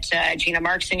got Gina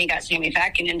Markson, you got Sammy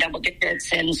Facken in double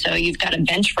digits. And so you've got a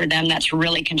bench for them that's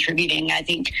really contributing. I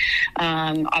think,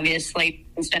 obviously,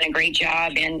 has done a great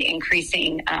job in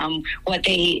increasing what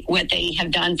they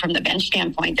have done from the bench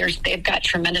standpoint. They've got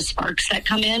tremendous sparks that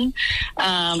come in.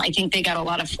 I think they got a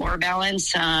lot of floor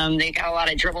balance. They got a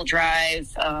lot of dribble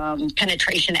drive,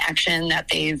 penetration action that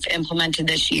they've implemented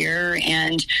this year,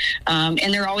 and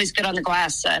they're always good on the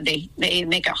glass. They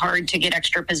make it hard to get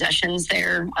extra possessions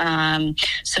there.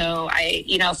 So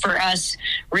for us,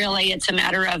 really, it's a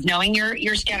matter of knowing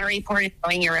your scatter report and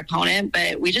knowing your opponent,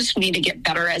 but we just need to get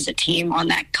better as a team on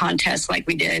that contest like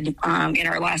we did in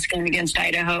our last game against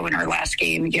Idaho and our last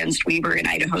game against Weber and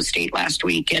Idaho State last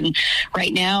week. And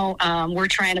right now we're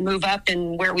trying to move up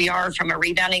and where we are from a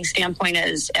rebounding standpoint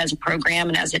as a program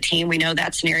and as a team. We know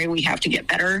that's an area we have to get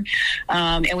better.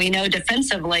 And we know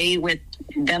defensively with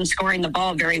them scoring the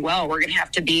ball very well, we're going to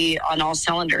have to be on all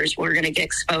cylinders. We're going to get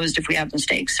exposed if we have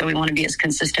mistakes. So we want to be as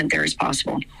consistent there as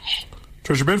possible.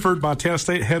 Tricia Binford, Montana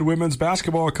State head women's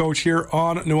basketball coach here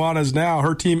on Nuanez Now.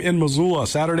 Her team in Missoula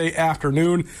Saturday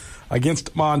afternoon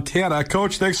against Montana.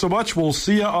 Coach, thanks so much. We'll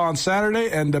see you on Saturday,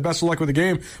 and best of luck with the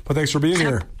game. But thanks for being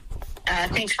here.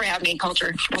 Thanks for having me,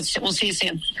 Coulter. We'll see you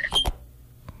soon.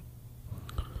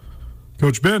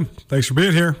 Coach Ben, thanks for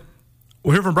being here.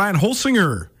 We'll hear from Brian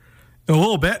Holsinger in a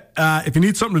little bit. If you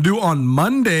need something to do on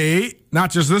Monday,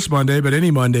 not just this Monday, but any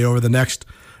Monday over the next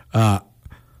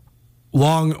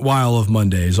long while of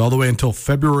Mondays, all the way until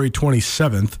February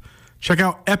 27th. Check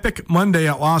out Epic Monday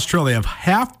at Lost Trail. They have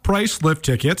half-price lift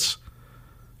tickets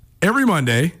every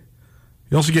Monday.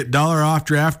 You also get $1 off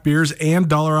draft beers and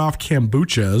 $1 off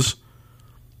kombuchas.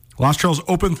 Lost Trail's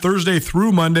open Thursday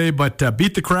through Monday, but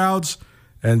beat the crowds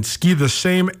and ski the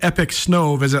same epic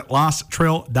snow. Visit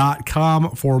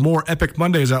losttrail.com for more Epic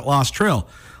Mondays at Lost Trail.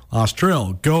 Lost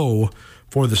Trail, go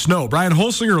for the snow. Brian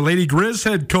Holsinger, Lady Grizz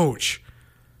head coach,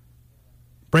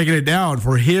 breaking it down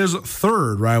for his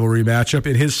third rivalry matchup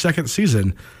in his second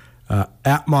season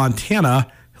at Montana.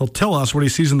 He'll tell us what he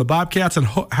sees in the Bobcats and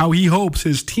how he hopes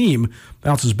his team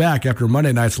bounces back after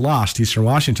Monday night's loss to Eastern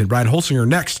Washington. Brian Holsinger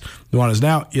next. Nuanez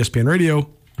Now, ESPN Radio.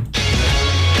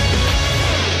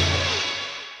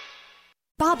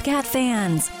 Bobcat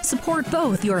fans, support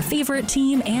both your favorite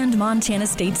team and Montana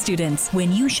State students.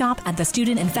 When you shop at the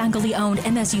student and faculty-owned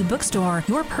MSU bookstore,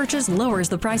 your purchase lowers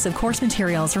the price of course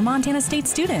materials for Montana State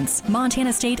students.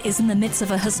 Montana State is in the midst of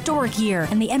a historic year,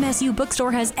 and the MSU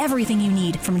bookstore has everything you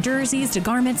need, from jerseys to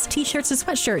garments, t-shirts to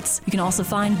sweatshirts. You can also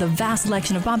find the vast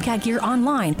selection of Bobcat gear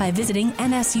online by visiting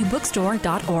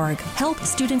msubookstore.org. Help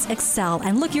students excel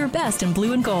and look your best in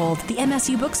blue and gold. The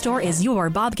MSU bookstore is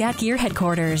your Bobcat gear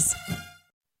headquarters.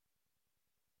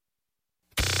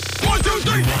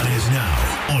 Nuanez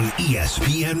Now on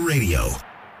ESPN Radio.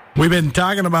 We've been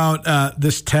talking about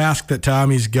this task that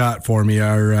Tommy's got for me,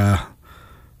 our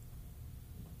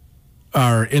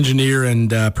engineer and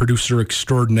producer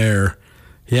extraordinaire.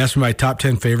 He asked me my top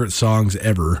 10 favorite songs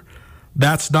ever.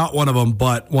 That's not one of them,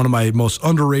 but one of my most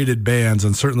underrated bands,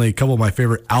 and certainly a couple of my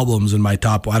favorite albums in my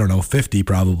top, 50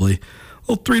 probably.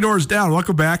 Well, Three Doors Down.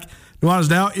 Welcome back. Nuanez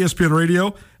Now, ESPN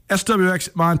Radio,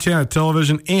 SWX Montana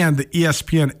Television, and the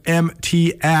ESPN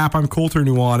MT app. I'm Coulter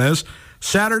Nuanez.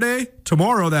 Saturday,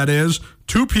 tomorrow that is,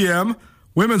 2 p.m.,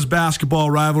 women's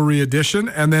basketball rivalry edition.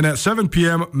 And then at 7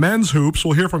 p.m., men's hoops.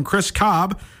 We'll hear from Chris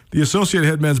Cobb, the associate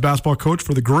head men's basketball coach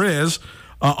for the Grizz.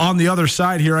 On the other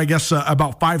side here, I guess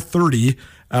about 5:30.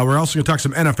 We're also going to talk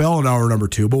some NFL in hour number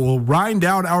 2. But we'll wind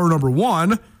down hour number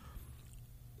 1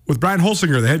 with Brian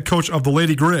Holsinger, the head coach of the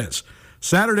Lady Grizz.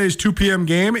 Saturday's 2 p.m.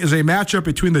 game is a matchup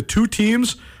between the two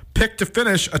teams picked to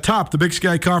finish atop the Big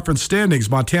Sky Conference standings.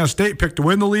 Montana State picked to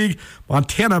win the league.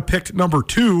 Montana picked number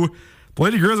 2. The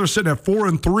Lady Grizz are sitting at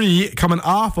 4-3, coming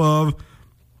off of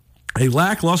a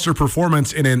lackluster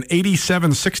performance in an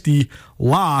 87-60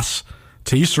 loss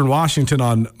to Eastern Washington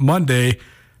on Monday.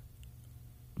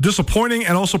 Disappointing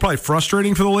and also probably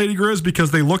frustrating for the Lady Grizz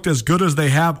because they looked as good as they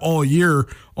have all year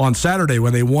on Saturday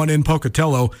when they won in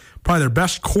Pocatello. Probably their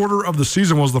best quarter of the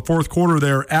season was the fourth quarter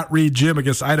there at Reed Gym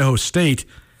against Idaho State.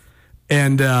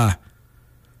 And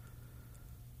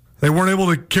they weren't able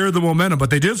to carry the momentum,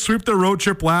 but they did sweep their road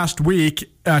trip last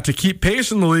week to keep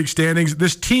pace in the league standings.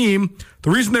 This team, the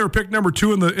reason they were picked number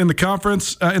 2 in the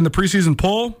conference in the preseason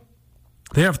poll,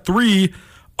 they have 3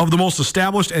 of the most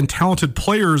established and talented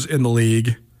players in the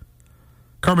league.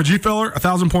 Karma Gfeller,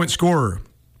 1,000-point scorer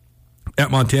at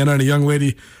Montana, and a young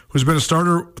lady who's been a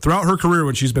starter throughout her career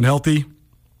when she's been healthy.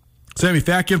 Sammy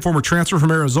Fatkin, former transfer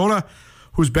from Arizona,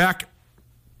 who's back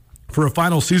for a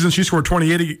final season. She scored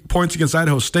 28 points against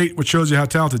Idaho State, which shows you how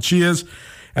talented she is.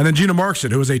 And then Gina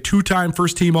Markson, who is a 2-time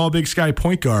first-team All-Big Sky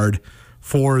point guard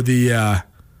for the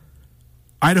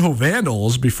Idaho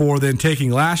Vandals before then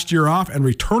taking last year off and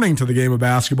returning to the game of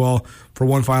basketball for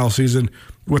one final season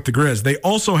with the Grizz. They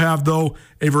also have, though,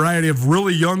 a variety of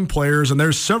really young players, and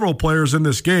there's several players in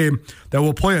this game that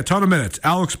will play a ton of minutes.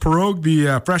 Alex Perogue,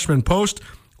 the freshman post,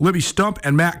 Libby Stump,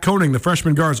 and Matt Koenig, the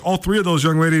freshman guards. All 3 of those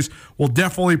young ladies will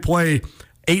definitely play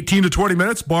 18 to 20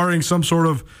 minutes, barring some sort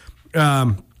of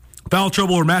foul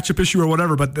trouble or matchup issue or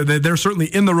whatever, but they're certainly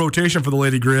in the rotation for the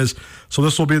Lady Grizz, so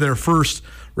this will be their first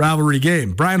rivalry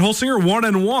game. Brian Holsinger,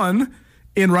 1-1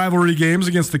 in rivalry games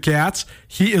against the Cats.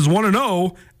 He is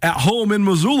 1-0 at home in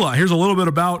Missoula. Here's a little bit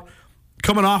about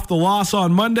coming off the loss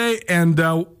on Monday and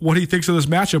what he thinks of this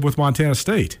matchup with Montana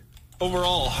State.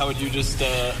 Overall, how would you just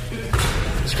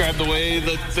describe the way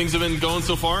that things have been going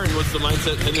so far, and what's the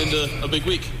mindset heading into a big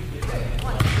week?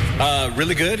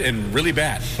 Really good and really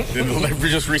bad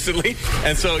just recently.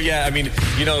 And so, yeah, I mean,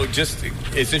 just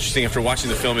it's interesting after watching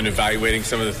the film and evaluating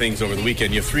some of the things over the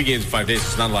weekend. You have 3 games in 5 days.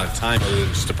 It's not a lot of time other than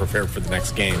just to prepare for the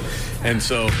next game. And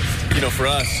so, for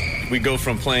us, we go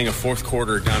from playing a fourth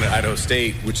quarter down at Idaho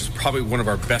State, which is probably one of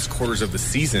our best quarters of the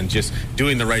season, just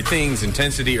doing the right things,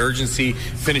 intensity, urgency,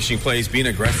 finishing plays, being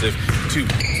aggressive, to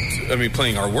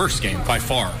playing our worst game by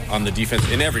far on the defense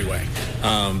in every way.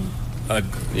 A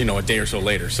day or so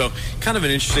later. So kind of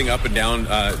an interesting up and down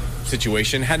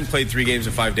situation. Hadn't played 3 games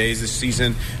in 5 days this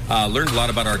season. Learned a lot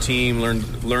about our team.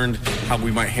 Learned how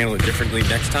we might handle it differently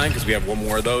next time because we have 1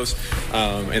 more of those.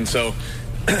 And so,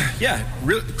 yeah,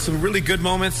 some really good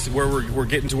moments where we're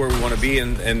getting to where we want to be,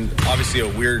 and obviously a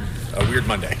weird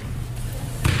Monday.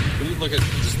 When you look at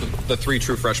just the 3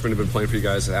 true freshmen who've been playing for you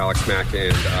guys, Alex, Mack,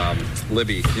 and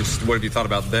Libby, what have you thought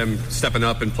about them stepping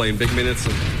up and playing big minutes?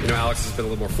 And, Alex has been a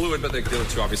little more fluid, but the other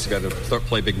 2 obviously got to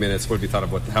play big minutes. What have you thought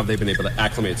of how they've been able to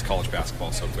acclimate to college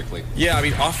basketball so quickly? Yeah,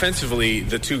 offensively,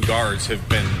 the 2 guards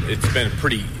it's been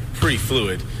pretty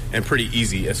fluid and pretty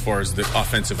easy as far as the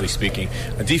offensively speaking.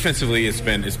 Defensively, it's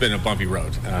been a bumpy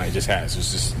road. It just has.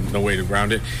 There's just no way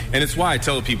around it. And it's why I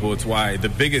tell people it's why the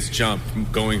biggest jump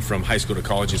going from high school to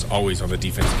college is always on the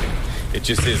defensive end. It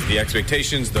just is. The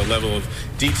expectations, the level of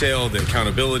detail, the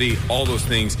accountability, all those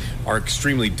things are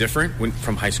extremely different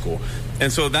from high school.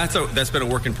 And so that's been a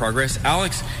work in progress.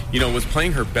 Alex, was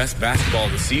playing her best basketball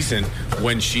of the season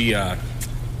when she got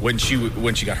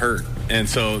hurt. And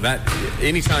so that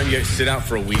anytime you sit out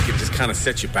for a week, it just kind of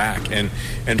sets you back. And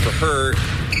for her,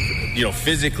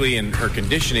 physically and her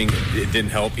conditioning, it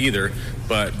didn't help either.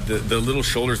 But the little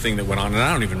shoulder thing that went on, and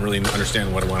I don't even really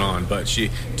understand what went on, but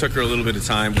she took her a little bit of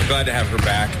time. We're glad to have her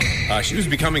back. She was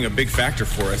becoming a big factor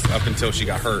for us up until she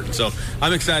got hurt. So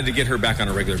I'm excited to get her back on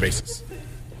a regular basis.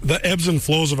 The ebbs and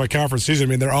flows of a conference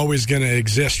season, they're always going to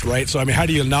exist, right? So, how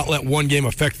do you not let one game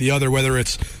affect the other, whether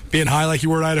it's being high like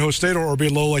you were at Idaho State or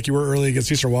being low like you were early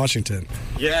against Eastern Washington?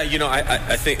 Yeah,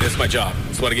 I think that's my job.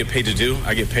 It's what I get paid to do.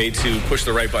 I get paid to push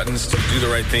the right buttons, to do the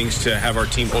right things, to have our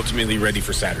team ultimately ready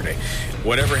for Saturday.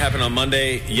 Whatever happened on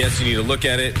Monday, yes, you need to look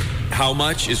at it. How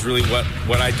much is really what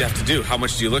I have to do. How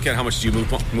much do you look at? How much do you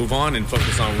move on and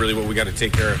focus on really what we got to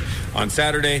take care of on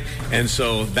Saturday? And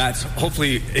so that's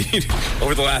hopefully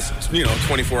over the last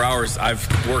 24 hours, I've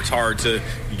worked hard to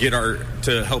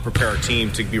help prepare our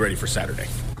team to be ready for Saturday.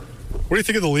 What do you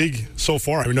think of the league so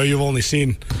far? I know you've only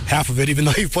seen half of it, even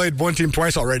though you've played one team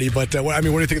twice already. But what do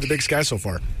you think of the Big Sky so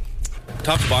far?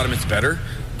 Top to bottom, it's better.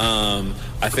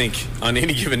 I think on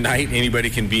any given night,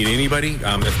 anybody can beat anybody.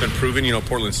 That's been proven.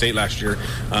 Portland State last year.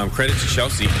 Credit to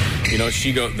Chelsea.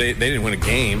 They didn't win a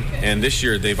game, and this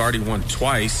year they've already won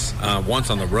twice. Once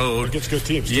on the road against good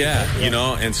teams. Yeah,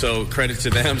 and so credit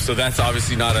to them. So that's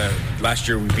obviously not last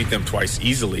year we beat them twice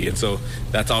easily, and so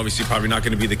that's obviously probably not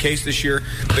going to be the case this year.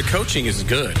 The coaching is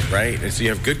good, right? And so you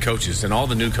have good coaches, and all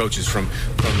the new coaches from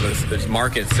the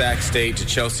Mark at Sac State to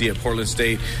Chelsea at Portland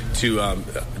State to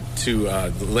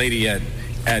the lady at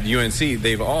UNC,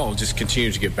 they've all just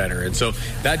continued to get better, and so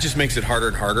that just makes it harder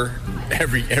and harder.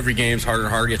 Every game's harder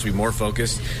and harder. You have to be more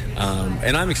focused,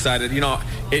 and I'm excited.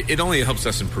 It only helps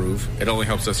us improve. It only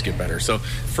helps us get better. So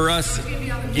for us,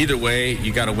 either way,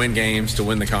 you got to win games to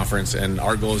win the conference, and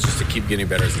our goal is just to keep getting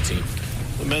better as a team.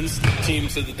 The men's team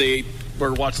said that they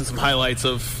were watching some highlights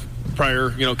of prior,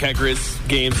 Cat Grizz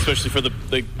games, especially for the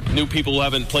new people who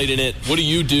haven't played in it. What do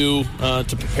you do to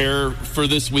prepare for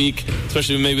this week,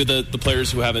 especially maybe the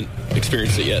players who haven't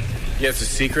experienced it yet? Yeah, it's a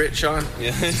secret, Sean.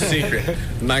 Yeah, it's a secret.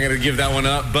 I'm not going to give that one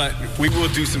up, but we will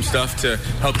do some stuff to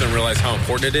help them realize how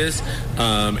important it is,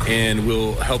 and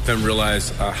we'll help them realize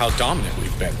how dominant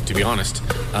we've been, to be honest.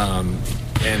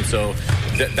 And so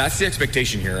that's the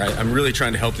expectation here. I'm really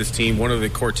trying to help this team. One of the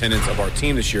core tenets of our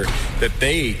team this year that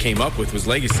they came up with was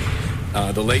legacy.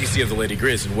 The legacy of the Lady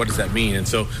Grizz, and what does that mean? And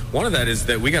so one of that is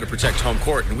that we got to protect home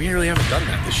court, and we really haven't done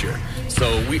that this year. So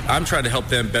I'm trying to help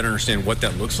them better understand what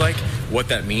that looks like, what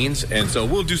that means, and so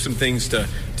we'll do some things to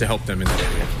help them in that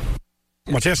area.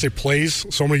 Montana State plays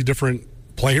so many different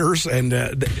players, and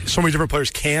so many different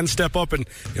players can step up and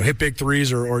hit big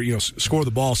threes or score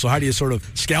the ball. So how do you sort of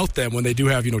scout them when they do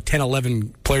have 10,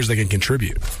 11 players that can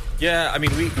contribute? Yeah, I mean,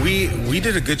 we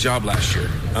did a good job last year,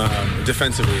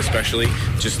 defensively especially,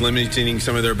 just limiting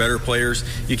some of their better players.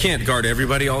 You can't guard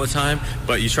everybody all the time,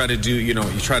 but you try to do, you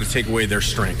try to take away their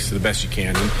strengths the best you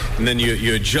can, and then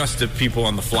you adjust to people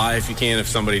on the fly if you can, if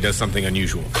somebody does something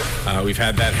unusual. We've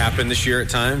had that happen this year at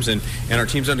times, and our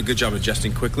team's done a good job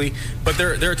adjusting quickly, but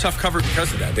they're a tough cover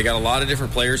because of that. They got a lot of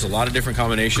different players, a lot of different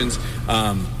combinations,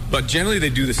 but generally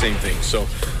they do the same thing. So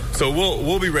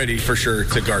we'll be ready for sure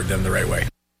to guard them the right way.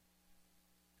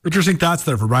 Interesting thoughts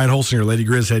there for Brian Holsinger, Lady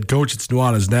Grizz head coach. It's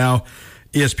Nuanez Now,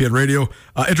 ESPN Radio.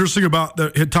 Interesting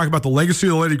talk about the legacy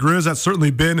of the Lady Grizz. That's certainly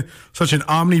been such an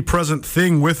omnipresent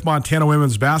thing with Montana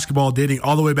women's basketball, dating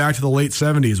all the way back to the late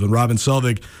 70s when Robin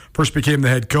Selvig first became the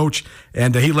head coach.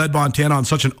 And he led Montana on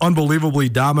such an unbelievably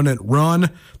dominant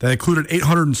run that included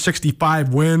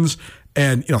 865 wins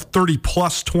and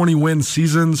 30-plus 20-win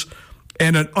seasons,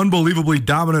 and an unbelievably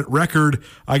dominant record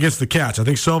against the Cats. I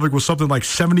think Selvig was something like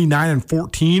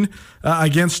 79-14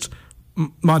 against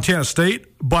Montana State.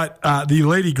 But the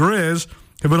Lady Grizz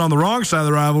have been on the wrong side of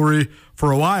the rivalry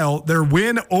for a while. Their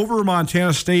win over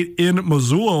Montana State in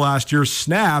Missoula last year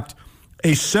snapped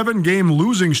a 7-game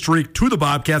losing streak to the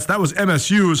Bobcats. That was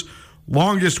MSU's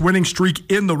longest winning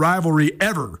streak in the rivalry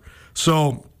ever.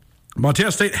 So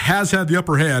Montana State has had the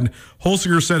upper hand.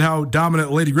 Holsinger said how dominant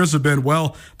Lady Grizz have been.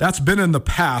 Well, that's been in the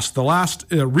past. The last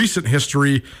recent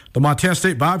history, the Montana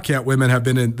State Bobcat women have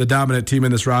been in the dominant team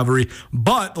in this rivalry,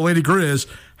 but the Lady Grizz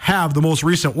have the most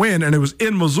recent win, and it was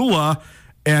in Missoula,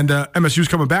 and MSU's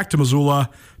coming back to Missoula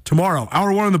tomorrow.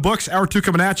 Hour 1 in the books, Hour 2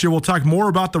 coming at you. We'll talk more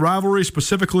about the rivalry,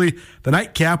 specifically the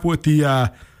nightcap with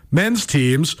the men's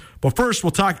teams. But first,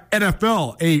 we'll talk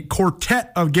NFL, a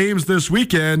quartet of games this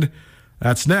weekend.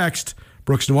 That's next.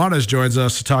 Brooks Nuanez joins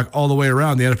us to talk all the way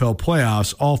around the NFL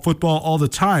playoffs, all football, all the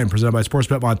time, presented by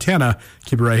Sportsbet Montana.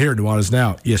 Keep it right here. Nuanez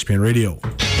Now, ESPN Radio.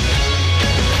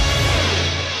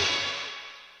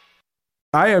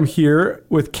 I am here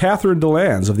with Catherine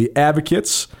DeLands of the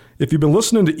Advocates. If you've been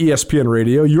listening to ESPN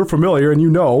Radio, you're familiar and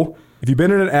you know if you've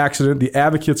been in an accident, the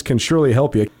Advocates can surely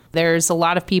help you. There's a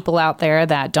lot of people out there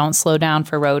that don't slow down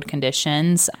for road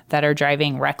conditions, that are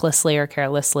driving recklessly or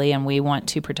carelessly, and we want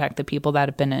to protect the people that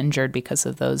have been injured because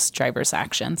of those drivers'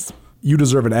 actions. You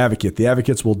deserve an advocate. The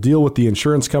Advocates will deal with the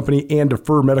insurance company and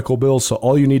defer medical bills, so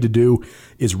all you need to do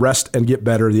is rest and get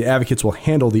better. The Advocates will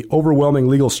handle the overwhelming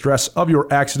legal stress of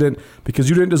your accident because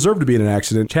you didn't deserve to be in an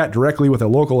accident. Chat directly with a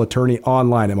local attorney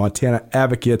online at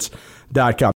MontanaAdvocates.com.